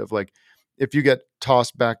experiment of like, if you get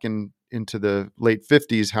tossed back into the late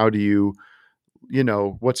 50s, how do you,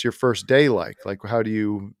 what's your first day like? Like, how do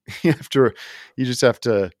you, you just have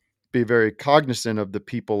to be very cognizant of the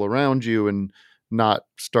people around you and not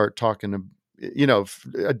start talking to,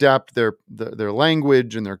 adapt their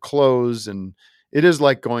language and their clothes. And it is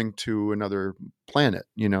like going to another planet,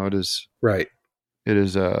 Right. it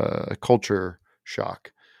is a culture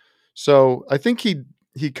shock. So I think he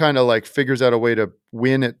kind of like figures out a way to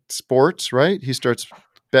win at sports, right? He starts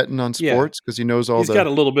betting on sports because he knows He's got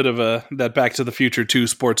a little bit of that Back to the Future 2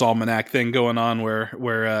 sports almanac thing going on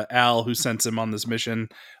where Al, who sends him on this mission,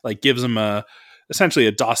 like gives him essentially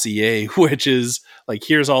a dossier, which is like,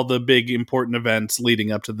 here's all the big important events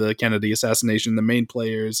leading up to the Kennedy assassination, the main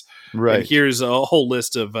players, right. And here's a whole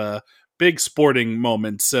list of big sporting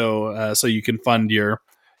moments, so you can fund your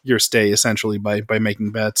stay essentially by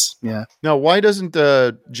making bets. Yeah. Now, why doesn't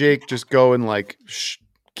Jake just go and like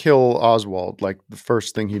kill Oswald like the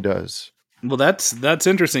first thing he does? Well, that's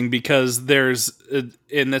interesting because there's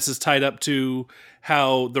and this is tied up to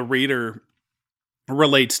how the reader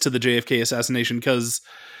relates to the JFK assassination, because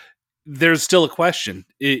there's still a question.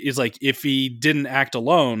 It's like, if he didn't act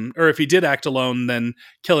alone, or if he did act alone, then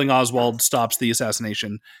killing Oswald stops the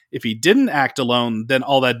assassination. If he didn't act alone, then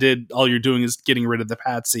all you're doing is getting rid of the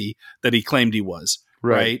patsy that he claimed he was.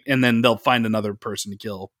 Right. And then they'll find another person to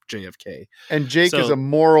kill JFK. And Jake is a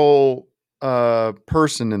moral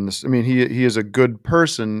person in this. I mean, he is a good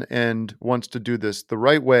person and wants to do this the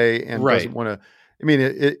right way and doesn't want to. I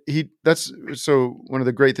mean, that's so one of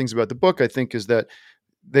the great things about the book, I think, is that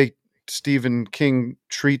Stephen King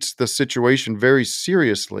treats the situation very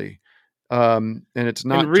seriously. And it's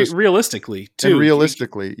not realistically too. And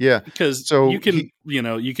realistically, yeah. Because you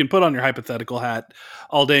can put on your hypothetical hat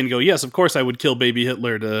all day and go, yes, of course I would kill baby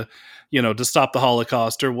Hitler to stop the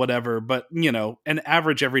Holocaust or whatever. But, an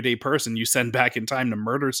average everyday person you send back in time to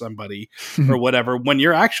murder somebody or whatever, when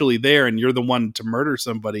you're actually there and you're the one to murder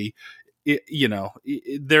somebody,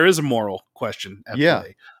 there is a moral question at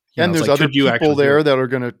play. And there's other people there that are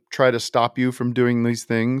going to try to stop you from doing these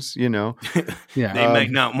things, Yeah. They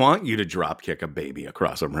might not want you to drop kick a baby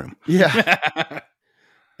across a room. Yeah.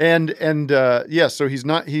 So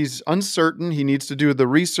he's uncertain. He needs to do the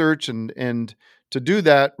research and to do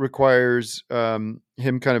that requires him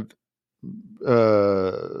kind of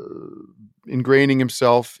ingraining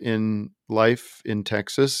himself in life in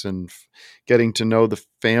Texas and getting to know the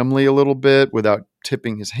family a little bit without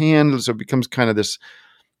tipping his hand. So it becomes kind of this,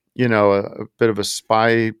 a bit of a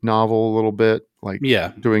spy novel a little bit, like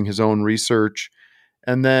doing his own research.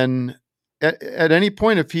 And then at any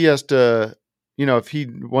point, if he has to, if he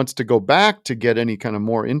wants to go back to get any kind of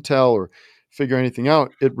more intel or figure anything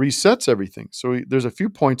out, it resets everything. So there's a few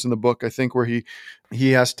points in the book, I think, where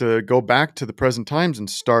he has to go back to the present times and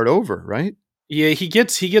start over, right? Yeah, he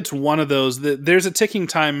gets one of those. There's a ticking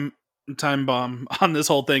time bomb on this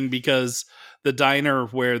whole thing, because the diner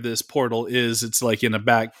where this portal is, it's like in a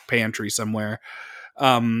back pantry somewhere,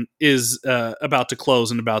 is about to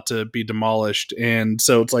close and about to be demolished. And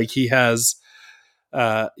so it's like he has,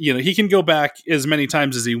 he can go back as many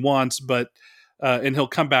times as he wants, but and he'll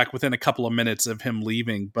come back within a couple of minutes of him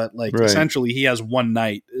leaving. But essentially he has one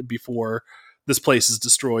night before this place is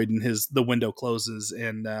destroyed and the window closes.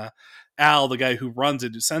 And Al, the guy who runs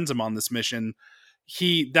it, who sends him on this mission,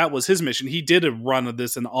 that was his mission. He did a run of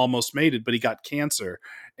this and almost made it, but he got cancer.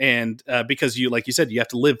 And because like you said, you have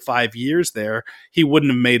to live 5 years there, he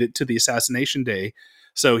wouldn't have made it to the assassination day.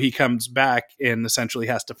 So he comes back and essentially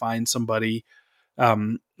has to find somebody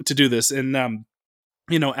to do this. And,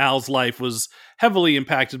 Al's life was heavily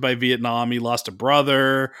impacted by Vietnam. He lost a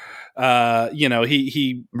brother.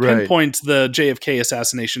 He pinpoints the JFK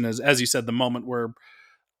assassination as you said, the moment where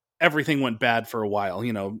everything went bad for a while.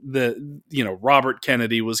 Robert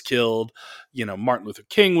Kennedy was killed, Martin Luther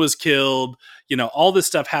King was killed, all this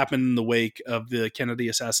stuff happened in the wake of the Kennedy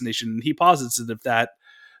assassination. And he posits that if that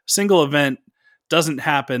single event doesn't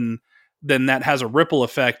happen, then that has a ripple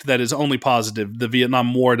effect that is only positive. The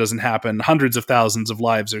Vietnam War doesn't happen. Hundreds of thousands of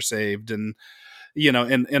lives are saved. And,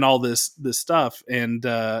 and all this stuff. And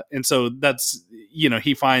so that's,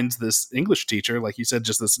 he finds this English teacher, like you said,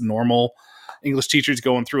 just this normal English teacher. He's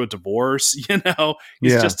going through a divorce,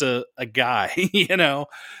 he's just a guy,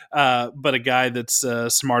 but a guy that's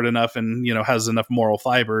smart enough and, has enough moral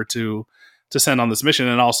fiber to send on this mission.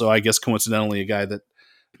 And also, I guess, coincidentally, a guy that,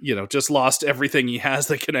 just lost everything he has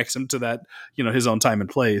that connects him to that, his own time and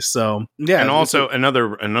place. So, yeah. And also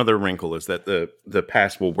another wrinkle is that the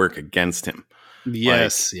past will work against him.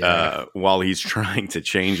 Yes. While he's trying to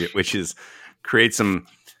change it, which is create some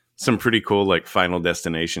pretty cool, like, Final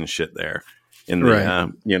Destination shit there in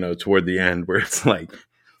the, toward the end, where it's like,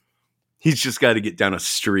 he's just got to get down a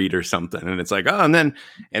street or something. And it's like, oh, and then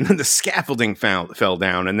the scaffolding fell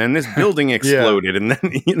down, and then this building exploded. And then,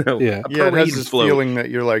 it has this feeling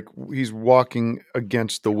that you're like, he's walking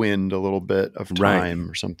against the wind a little bit of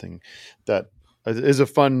time or something. That is a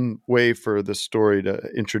fun way for the story to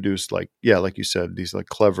introduce, like you said, these like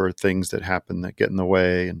clever things that happen that get in the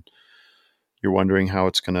way. And you're wondering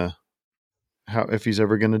if he's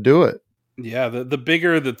ever going to do it. Yeah, the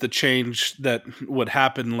bigger that the change that would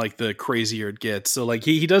happen, like the crazier it gets. So like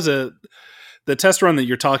he does the test run that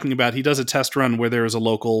you're talking about, he does a test run where there was a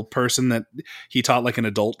local person that he taught, like an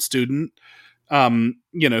adult student,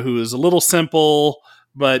 who is a little simple,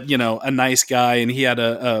 but, a nice guy. And he had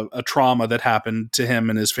a trauma that happened to him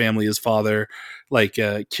and his family. His father,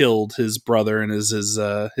 killed his brother and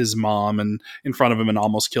his mom and in front of him and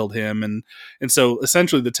almost killed him. And so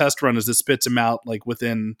essentially the test run is it spits him out like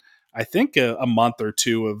within, I think, a month or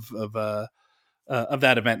two of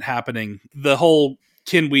that event happening. The whole,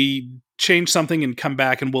 can we change something and come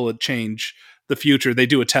back, and will it change the future? They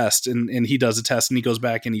do a test, and he does a test, and he goes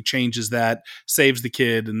back and he changes that, saves the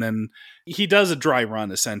kid, and then he does a dry run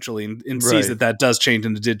essentially, and sees that does change,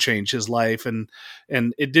 and it did change his life, and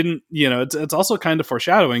it didn't. It's also kind of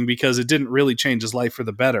foreshadowing, because it didn't really change his life for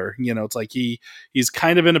the better. It's like he's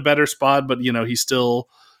kind of in a better spot, but he's still,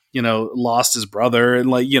 lost his brother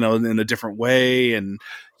and in a different way, and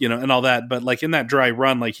and all that. But like in that dry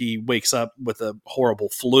run, like he wakes up with a horrible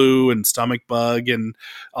flu and stomach bug, and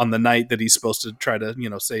on the night that he's supposed to try to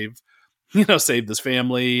save this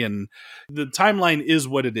family. And the timeline is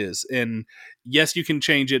what it is, and yes, you can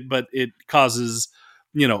change it, but it causes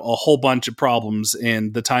a whole bunch of problems,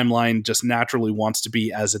 and the timeline just naturally wants to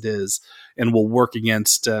be as it is and will work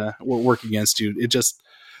against you. It just,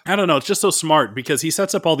 I don't know. It's just so smart, because he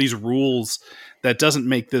sets up all these rules that doesn't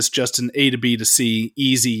make this just an A to B to C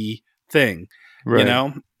easy thing. Right.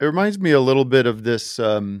 It reminds me a little bit of this.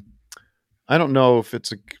 I don't know if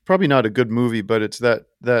it's probably not a good movie, but it's that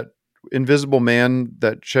Invisible Man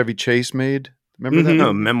that Chevy Chase made. Remember that?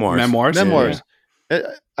 No, Memoirs. Yeah.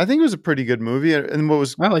 I think it was a pretty good movie. And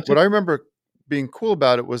what I remember being cool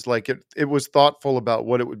about it was like it was thoughtful about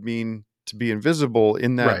what it would mean to be invisible,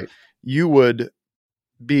 in that you would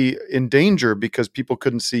be in danger because people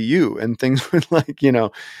couldn't see you, and things would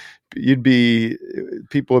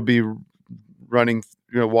people would be running,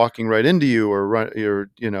 walking right into you, or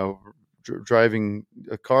driving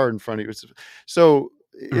a car in front of you. So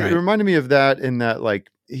it reminded me of that, in that,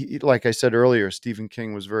 like I said earlier, Stephen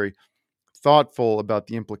King was very thoughtful about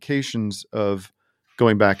the implications of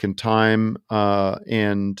going back in time,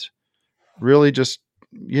 and really just,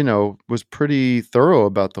 was pretty thorough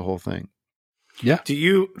about the whole thing. Yeah. Do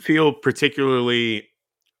you feel particularly,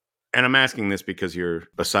 and I'm asking this because you're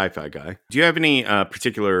a sci-fi guy, do you have any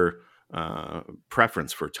particular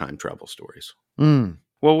preference for time travel stories? Well,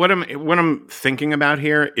 what I'm thinking about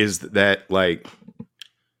here is that, like,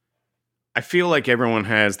 I feel like everyone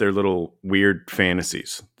has their little weird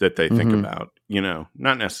fantasies that they think about,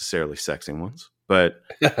 not necessarily sexy ones, but,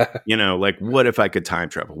 like, what if I could time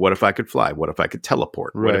travel? What if I could fly? What if I could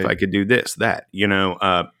teleport? What if I could do this, that?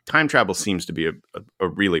 Time travel seems to be a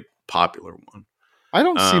really popular one. I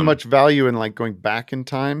don't see much value in, like, going back in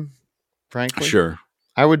time, frankly. Sure.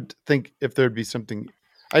 I would think if there'd be something,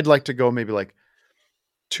 I'd like to go maybe like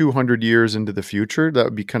 200 years into the future. That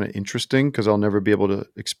would be kind of interesting, because I'll never be able to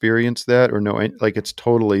experience that or know, like, it's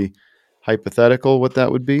totally hypothetical what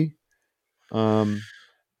that would be.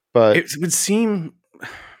 But it would seem,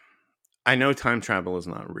 I know time travel is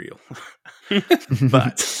not real,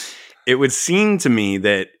 but it would seem to me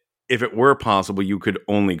that if it were possible, you could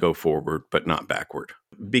only go forward, but not backward,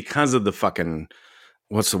 because of the fucking,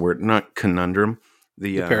 what's the word? Not conundrum.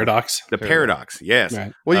 The paradox. The paradox, yes.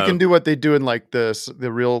 Right. Well, you can do what they do in, like,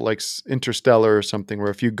 the real, like, Interstellar or something,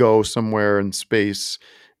 where if you go somewhere in space,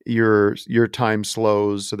 your time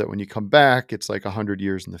slows, so that when you come back, it's like 100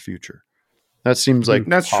 years in the future. That seems like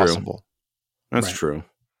that's possible. True. That's true.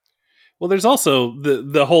 Well, there's also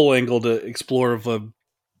the whole angle to explore of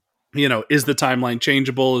is the timeline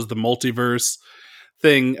changeable? Is the multiverse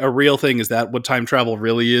thing a real thing? Is that what time travel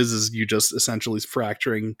really is? Is you just essentially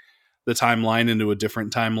fracturing the timeline into a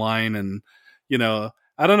different timeline? And,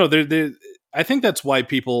 I don't know. I think that's why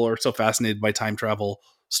people are so fascinated by time travel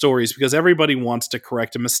stories, because everybody wants to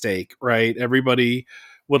correct a mistake, right? Everybody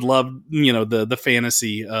would love, the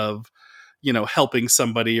fantasy of, helping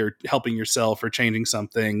somebody or helping yourself or changing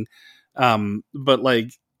something. But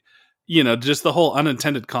like, just the whole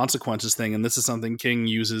unintended consequences thing. And this is something King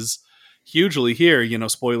uses hugely here,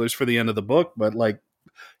 spoilers for the end of the book, but like,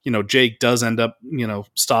 Jake does end up,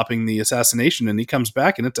 stopping the assassination, and he comes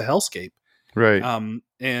back and it's a hellscape. Right.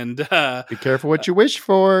 And be careful what you wish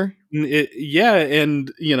for. Yeah.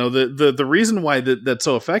 And, the reason why that's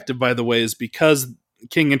so effective, by the way, is because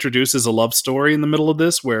King introduces a love story in the middle of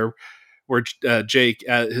this where Jake,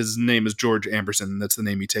 his name is George Amberson. That's the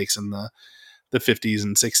name he takes in the 50s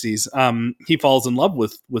and 60s. He falls in love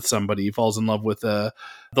with somebody. He falls in love with the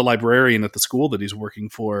librarian at the school that he's working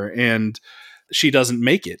for, and she doesn't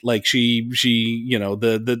make it. Like she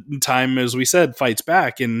the time, as we said, fights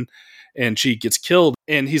back, and she gets killed.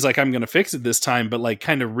 And he's like, I'm going to fix it this time, but like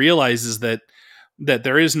kind of realizes that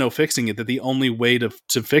there is no fixing it. That the only way to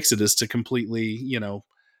fix it is to completely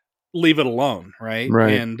leave it alone, right?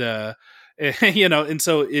 And and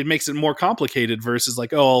so it makes it more complicated versus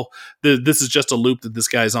like, this is just a loop that this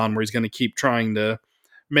guy's on where he's going to keep trying to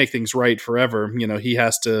make things right forever. He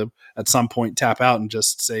has to at some point tap out and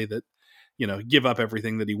just say that, give up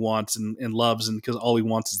everything that he wants and loves, and because all he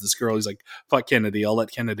wants is this girl. He's like, fuck Kennedy, I'll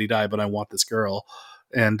let Kennedy die, but I want this girl.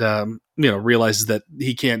 And realizes that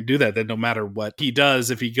he can't do that, that no matter what he does,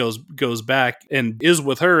 if he goes back and is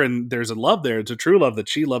with her and there's a love there, it's a true love that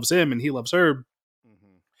she loves him and he loves her,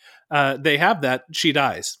 they have that, she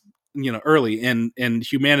dies early, and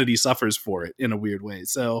humanity suffers for it in a weird way.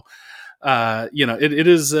 So it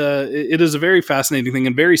is a very fascinating thing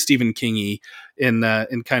and very Stephen King-y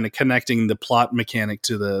in kind of connecting the plot mechanic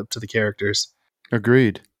to the characters.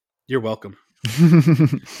 Agreed. You're welcome.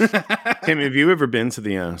 Tim, have you ever been to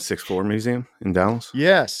the Sixth Floor Museum in Dallas?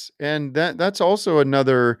 Yes, and that's also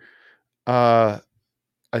another, I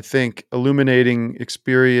think, illuminating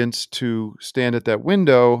experience to stand at that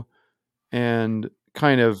window and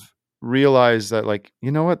kind of realize that, like,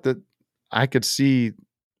 you know what, that I could see.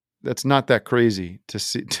 That's not that crazy to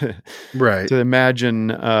see, right, to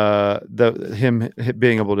imagine him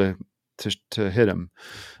being able to hit him.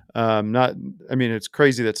 It's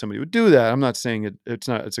crazy that somebody would do that. I'm not saying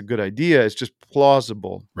it's a good idea. It's just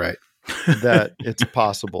plausible, right? That it's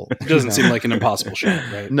possible. It doesn't seem like an impossible shot,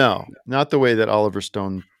 right? No, not the way that Oliver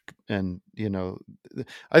Stone, and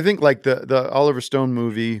I think like the Oliver Stone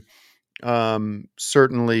movie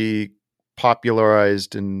certainly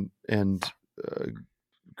popularized and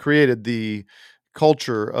created the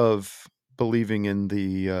culture of believing in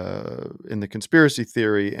the conspiracy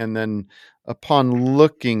theory. And then upon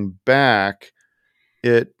looking back,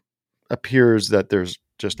 it appears that there's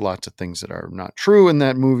just lots of things that are not true in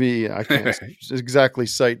that movie. I can't exactly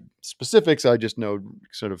cite specifics. I just know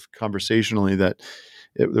sort of conversationally that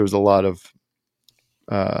there was a lot of,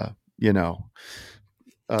 fudging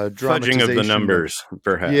of the numbers,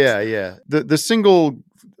 perhaps. Yeah. The single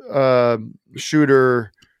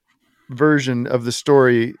shooter version of the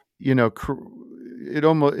story,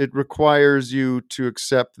 it requires you to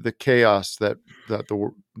accept the chaos that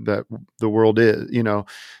the world is,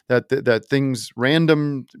 that things,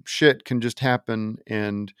 random shit can just happen.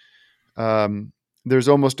 And there's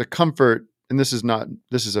almost a comfort, and this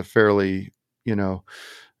is a fairly,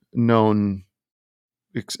 known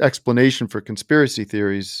explanation for conspiracy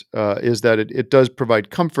theories, is that it does provide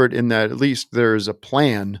comfort in that at least there's a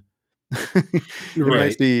plan. It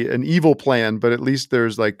might be an evil plan, but at least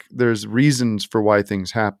there's reasons for why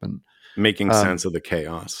things happen, making sense of the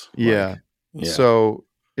chaos. Yeah. So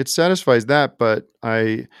it satisfies that, but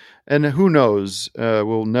and who knows,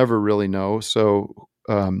 we'll never really know. So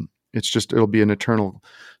it'll be an eternal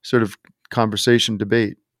sort of conversation,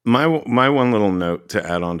 debate. My one little note to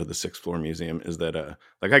add on to the Sixth Floor Museum is that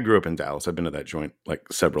I grew up in Dallas. I've been to that joint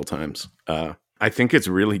like several times. I think it's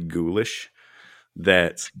really ghoulish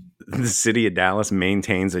that the city of Dallas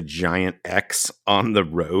maintains a giant X on the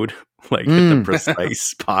road, like at the precise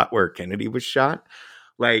spot where Kennedy was shot.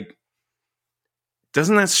 Like,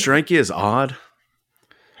 doesn't that strike you as odd?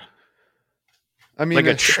 I mean,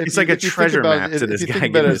 it's like a treasure map to this guy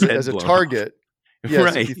getting his head as a blown target. off. Yes,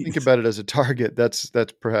 Right. if you think about it as a target, that's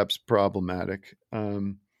perhaps problematic.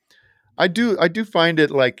 I do find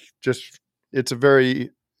it like it's a very,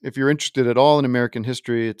 if you're interested at all in American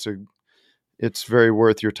history, it's very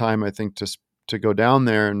worth your time, I think, to to go down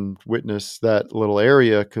there and witness that little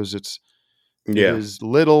area, because it is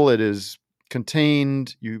little, it is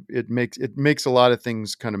contained. It makes a lot of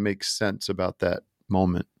things kind of make sense about that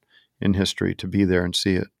moment in history to be there and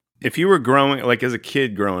see it. If you were growing, like as a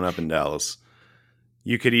kid growing up in Dallas,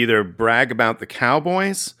 you could either brag about the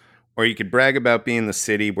Cowboys or you could brag about being the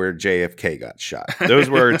city where JFK got shot. Those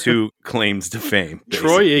were our two claims to fame. Basically.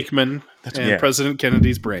 Troy Aikman and President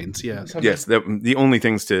Kennedy's brains. Yes. Yes. The only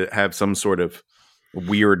things to have some sort of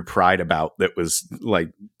weird pride about that was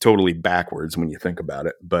like totally backwards when you think about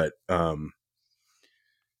it. But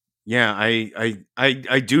yeah,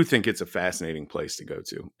 I do think it's a fascinating place to go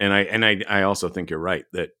to. And I also think you're right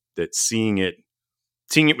that seeing it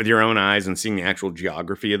with your own eyes and seeing the actual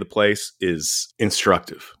geography of the place is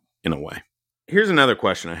instructive in a way. Here's another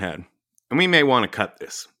question I had, and we may want to cut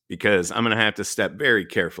this because I'm going to have to step very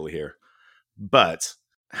carefully here. But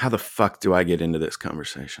how the fuck do I get into this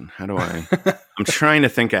conversation? How do I? I'm trying to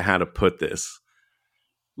think of how to put this.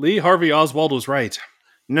 Lee Harvey Oswald was right.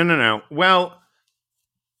 No. Well,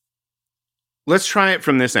 let's try it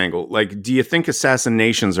from this angle. Like, do you think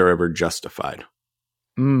assassinations are ever justified?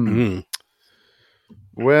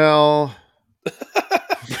 Well,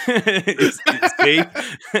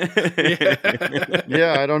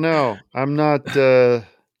 yeah, I don't know. I'm not. I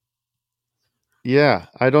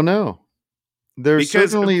don't know. There's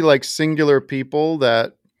certainly like singular people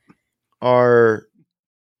that are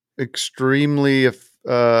extremely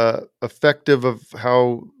effective of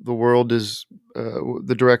how the world is,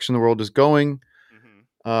 the direction the world is going.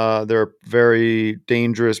 Mm-hmm. There are very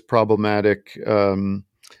dangerous, problematic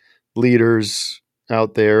leaders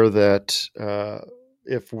out there that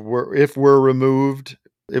if we're removed,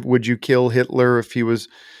 would you kill Hitler if he was,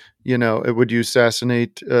 would you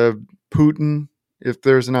assassinate Putin if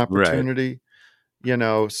there's an opportunity?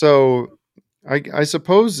 Right. So I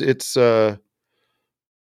suppose it's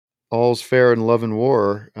all's fair in love and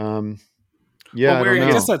war. Yeah, well,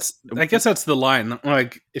 I guess that's the line.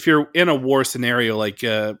 Like, if you're in a war scenario, like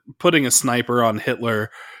putting a sniper on Hitler,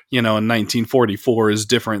 in 1944 is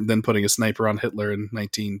different than putting a sniper on Hitler in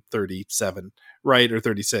 1937, right, or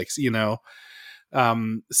 36. So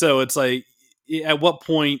it's like, at what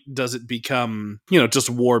point does it become, just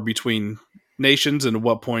war between nations, and at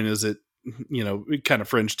what point is it, kind of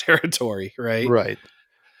fringe territory, right? Right.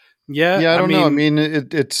 Yeah, I don't know. I mean,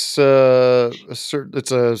 it's a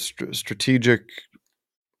strategic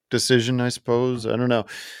decision, I suppose. I don't know.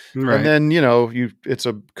 Right. And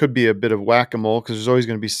then could be a bit of whack-a-mole because there's always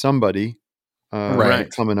going to be somebody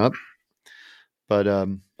coming up. But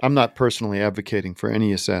I'm not personally advocating for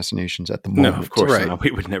any assassinations at the moment. No, of course not.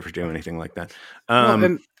 We would never do anything like that.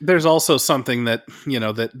 And there's also something that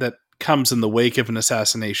that comes in the wake of an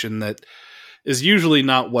assassination that is usually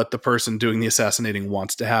not what the person doing the assassinating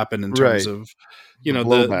wants to happen in terms of,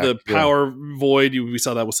 the power void. We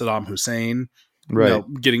saw that with Saddam Hussein,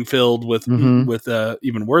 getting filled with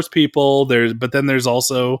even worse people. But then there's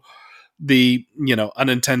also the,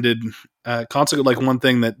 unintended consequence. Like, one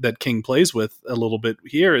thing that King plays with a little bit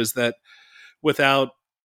here is that without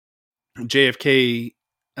JFK,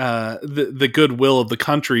 the goodwill of the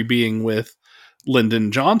country being with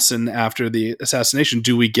Lyndon Johnson after the assassination,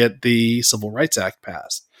 do we get the Civil Rights Act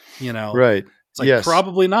passed? Right. It's like,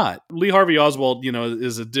 probably not. Lee Harvey Oswald,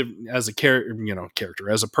 is as a character,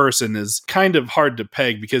 as a person, is kind of hard to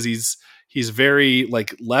peg because he's very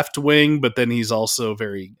like left wing, but then he's also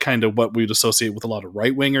very kind of what we'd associate with a lot of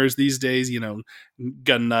right wingers these days.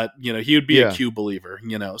 Gun nut. He would be a Q believer.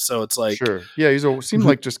 So it's like, sure, yeah, seemed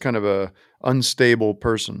like just kind of a unstable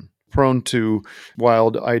person, prone to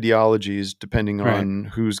wild ideologies depending on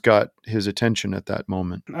who's got his attention at that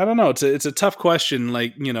moment. I don't know. It's a tough question,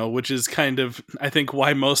 like, which is kind of, I think,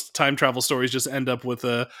 why most time travel stories just end up with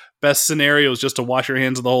the best scenarios, just to wash your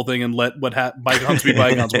hands of the whole thing and let bygones be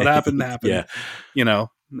bygones. What happened happened. Yeah.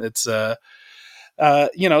 It's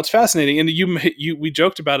it's fascinating. And we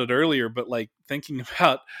joked about it earlier, but like thinking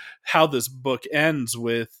about how this book ends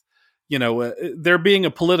with, there being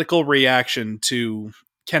a political reaction to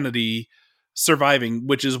Kennedy surviving,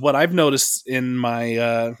 which is what I've noticed in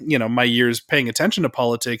my my years paying attention to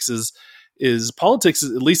politics, is politics,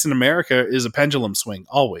 at least in America, is a pendulum swing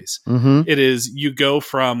always. Mm-hmm. It is, you go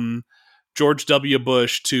from George W.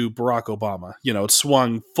 Bush to Barack Obama, it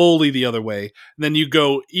swung fully the other way, and then you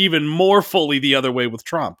go even more fully the other way with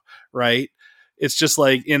Trump, right? It's just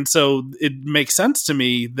like, and so it makes sense to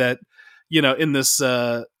me that in this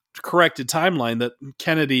corrected timeline that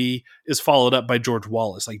Kennedy is followed up by George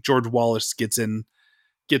Wallace. Like, George Wallace gets in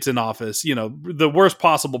gets in office, the worst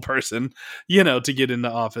possible person, to get into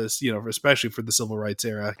office, especially for the civil rights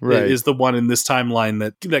era, Right. is the one in this timeline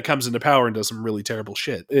that comes into power and does some really terrible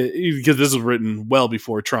shit. Because this was written well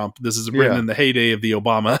before Trump. This is written in the heyday of the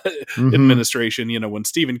Obama administration, when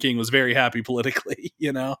Stephen King was very happy politically,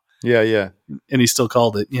 Yeah. and he still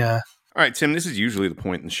called it. Yeah. All right, Tim, this is usually the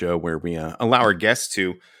point in the show where we allow our guests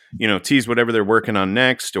to, tease whatever they're working on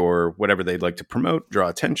next or whatever they'd like to promote, draw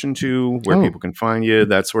attention to, where people can find you,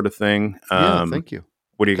 that sort of thing. Thank you.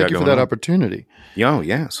 What do you got Thank you going for that on? opportunity. Oh,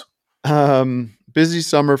 yes. Busy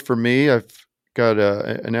summer for me. I've got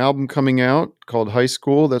an album coming out called High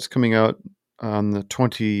School. That's coming out on the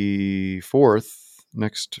 24th,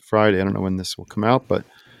 next Friday. I don't know when this will come out, but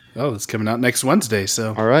Oh, it's coming out next Wednesday.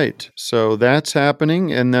 So, all right. So that's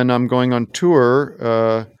happening. And then I'm going on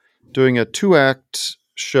tour, doing a 2-act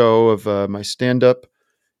show of my stand-up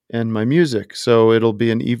and my music. So it'll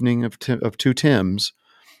be an evening of two Tims,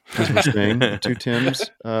 as we're saying, two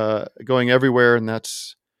Tims, going everywhere. And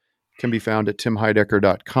that's can be found at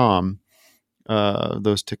timheidecker.com.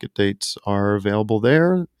 Those ticket dates are available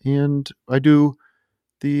there. And I do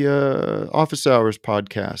the Office Hours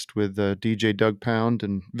podcast with DJ Doug Pound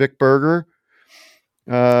and Vic Berger.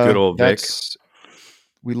 Good old Vic.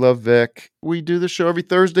 We love Vic. We do the show every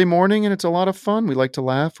Thursday morning, and it's a lot of fun. We like to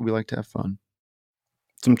laugh. We like to have fun.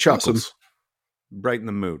 Some chuckles. Brighten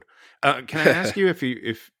the mood. Can I ask you if you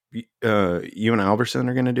and Alverson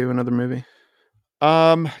are going to do another movie?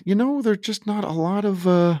 There's just not a lot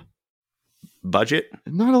of budget.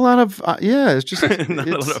 Not a lot of it's just not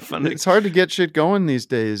a lot of funding. It's hard to get shit going these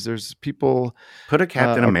days. There's people put a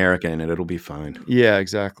Captain America in it; it'll be fine. Yeah,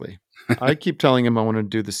 exactly. I keep telling him I want to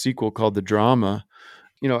do the sequel called The Drama.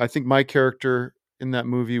 I think my character in that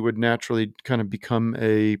movie would naturally kind of become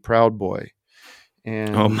a Proud Boy.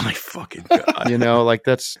 And oh my fucking god!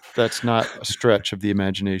 That's not a stretch of the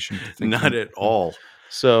imagination. To think not at all.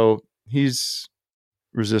 So he's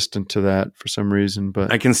resistant to that for some reason,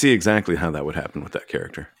 but I can see exactly how that would happen with that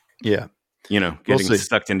character. Yeah. Getting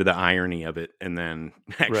sucked into the irony of it and then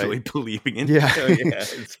actually believing it. Yeah. Oh, yeah.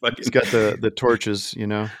 He's got the torches,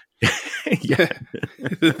 yeah.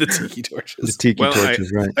 the tiki torches. The tiki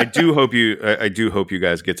torches, right. I do hope you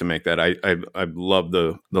guys get to make that. I love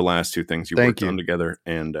the last two things you worked on together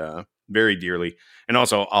and very dearly. And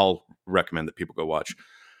also I'll recommend that people go watch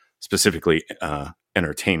specifically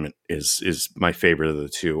Entertainment is my favorite of the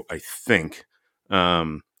two, I think.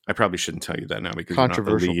 I probably shouldn't tell you that now because you're not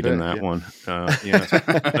the lead in that one.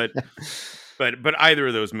 But either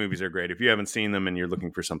of those movies are great. If you haven't seen them and you're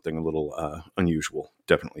looking for something a little unusual,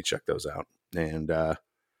 definitely check those out. And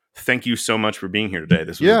thank you so much for being here today.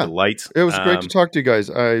 This was a delight. It was great to talk to you guys.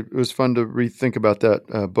 It was fun to rethink about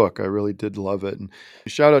that book. I really did love it. And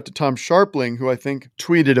shout out to Tom Sharpling, who I think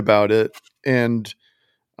tweeted about it. And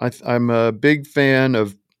I'm a big fan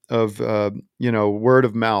of word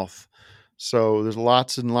of mouth. So there's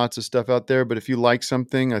lots and lots of stuff out there. But if you like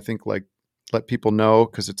something, I think let people know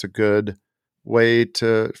because it's a good way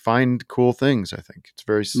to find cool things. I think it's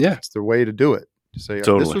the way to do it. To say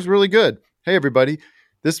this was really good. Hey everybody,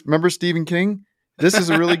 remember Stephen King? This is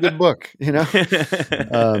a really good book. Thanks.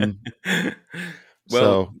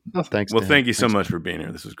 Well, thank you so much for being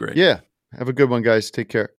here. This was great. Yeah, have a good one, guys. Take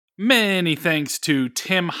care. Many thanks to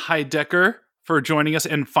Tim Heidecker for joining us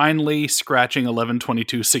and finally scratching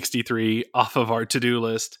 11/22/63 off of our to-do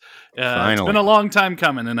list. It's been a long time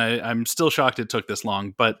coming, and I'm still shocked it took this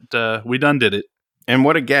long, but we done did it. And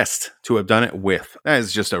what a guest to have done it with. That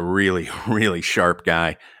is just a really, really sharp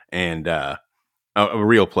guy, and a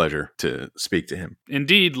real pleasure to speak to him.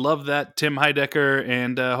 Indeed, love that Tim Heidecker,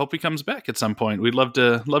 and hope he comes back at some point. We'd love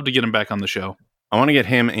to get him back on the show. I want to get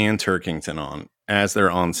him and Turkington on as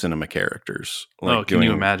their on cinema characters. Can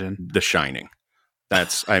you imagine? The Shining.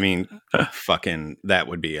 Fucking that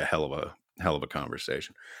would be a hell of a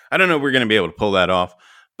conversation. I don't know if we're going to be able to pull that off,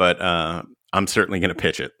 but I'm certainly going to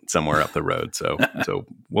pitch it somewhere up the road. So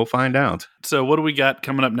we'll find out. So what do we got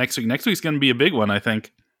coming up next week? Next week's going to be a big one, I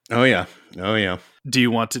think. Oh yeah. Do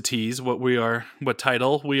you want to tease what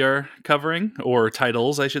title we are covering, or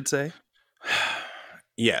titles, I should say?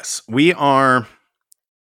 Yes, we are.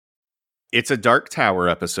 It's a Dark Tower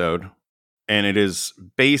episode, and it is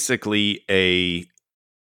basically a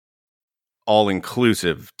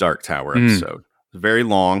all-inclusive Dark Tower episode. It's very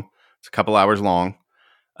long. It's a couple hours long.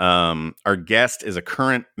 Our guest is a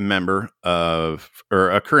current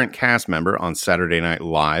cast member on Saturday Night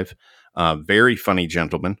Live. Very funny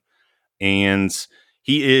gentleman. And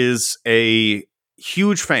he is a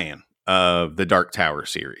huge fan of the Dark Tower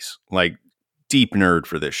series, like deep nerd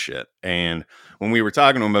for this shit. And when we were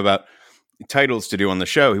talking to him about, titles to do on the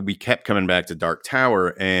show, we kept coming back to Dark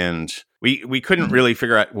Tower, and we couldn't really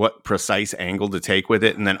figure out what precise angle to take with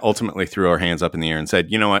it, and then ultimately threw our hands up in the air and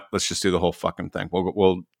said, you know what, let's just do the whole fucking thing.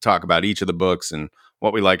 We'll talk about each of the books and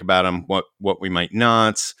what we like about them, what we might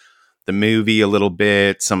not, the movie a little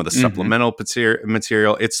bit, some of the supplemental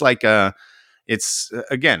material. It's like it's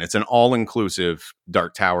an all-inclusive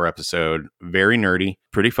Dark Tower episode, very nerdy,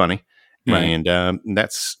 pretty funny, right. And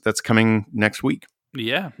that's coming next week.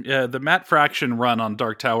 Yeah, the Matt Fraction run on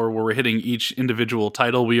Dark Tower, where we're hitting each individual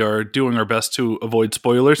title, we are doing our best to avoid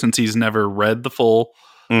spoilers since he's never read the full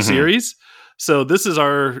series. So this is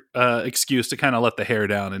our excuse to kind of let the hair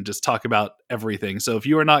down and just talk about everything. So if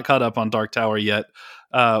you are not caught up on Dark Tower yet,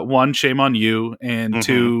 one, shame on you, and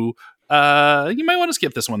two, you might want to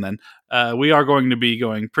skip this one then. We are going to be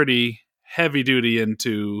going pretty heavy duty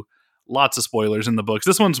into lots of spoilers in the books.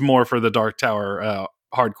 This one's more for the Dark Tower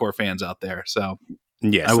hardcore fans out there. So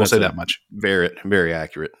yes, I will say that much. Very, very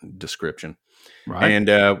accurate description. Right. And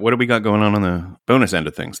what do we got going on the bonus end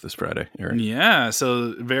of things this Friday, Eric? Yeah,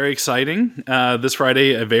 so very exciting. This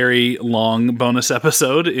Friday, a very long bonus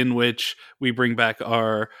episode in which we bring back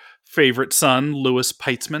our favorite son, Louis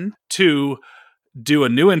Peitzman, to do a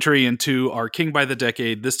new entry into our King by the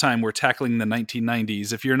Decade. This time we're tackling the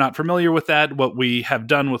 1990s. If you're not familiar with that, what we have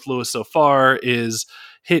done with Louis so far is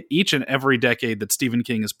hit each and every decade that Stephen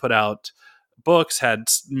King has put out books, had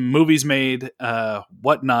movies made,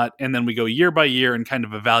 whatnot, and then we go year by year and kind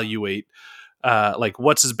of evaluate like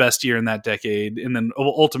what's his best year in that decade, and then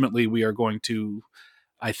ultimately we are going to,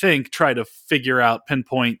 I think, try to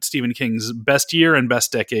pinpoint Stephen King's best year and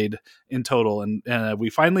best decade in total. And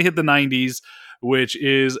we finally hit the 90s, which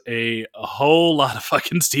is a whole lot of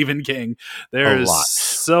fucking Stephen King. There's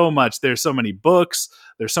so much. There's so many books.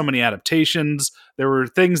 There's so many adaptations. There were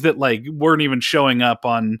things that like weren't even showing up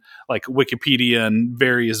on like Wikipedia and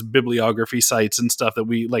various bibliography sites and stuff that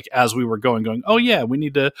we like as we were going, oh yeah, we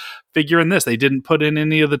need to figure in this. They didn't put in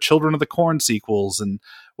any of the Children of the Corn sequels and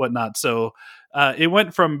whatnot. So it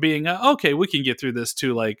went from being, okay, we can get through this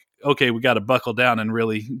to like, okay, we got to buckle down and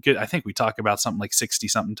really get, I think we talk about something like 60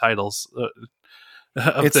 something titles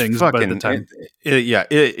of it's things fucking, by the time.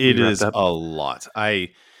 It is a lot.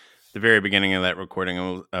 The very beginning of that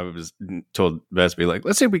recording, I was told Vesby, like,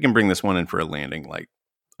 let's see if we can bring this one in for a landing, like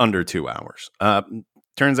under 2 hours.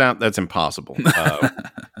 Turns out that's impossible.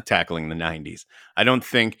 Tackling the 90s. I don't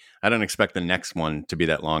expect the next one to be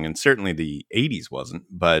that long. And certainly the 80s wasn't,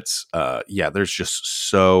 but there's just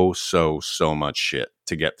so much shit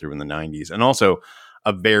to get through in the 90s. And also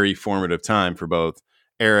a very formative time for both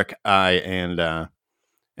Eric, I,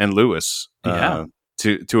 and Louis,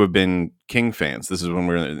 to have been King fans. This is when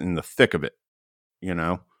we're in the thick of it, you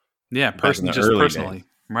know? Yeah, personally. Days.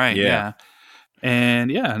 Right, yeah.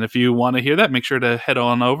 And if you want to hear that, make sure to head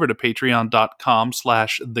on over to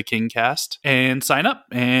patreon.com/thekingcast and sign up.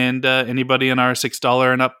 And anybody in our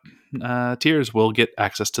 $6 and up tiers will get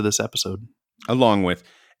access to this episode. Along with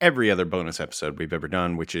every other bonus episode we've ever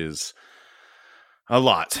done, which is a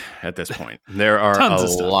lot at this point. There are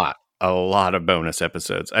a lot of bonus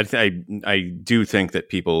episodes. I do think that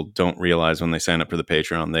people don't realize when they sign up for the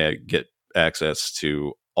Patreon, they get access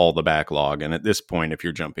to all the backlog. And at this point, if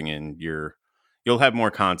you're jumping in, you'll have more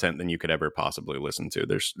content than you could ever possibly listen to.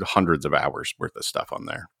 There's hundreds of hours worth of stuff on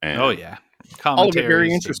there. And oh yeah. All of it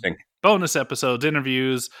very interesting. Bonus episodes,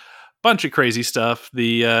 interviews, bunch of crazy stuff.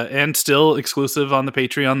 And still exclusive on the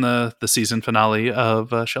Patreon, the season finale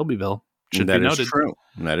of Shelbyville. Should be noted.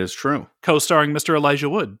 That is true. Co-starring Mr. Elijah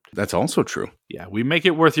Wood. That's also true. Yeah, we make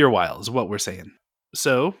it worth your while is what we're saying.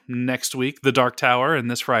 So, next week, The Dark Tower, and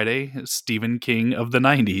this Friday, Stephen King of the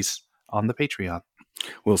 90s on the Patreon.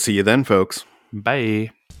 We'll see you then, folks.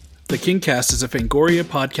 Bye. The Kingcast is a Fangoria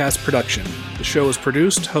podcast production. The show is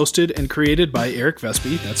produced, hosted, and created by Eric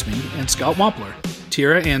Vesby, that's me, and Scott Wampler.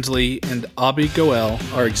 Tira Ansley and Abhi Goel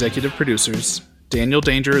are executive producers. Daniel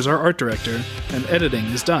Danger is our art director, and editing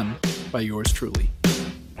is done by yours truly.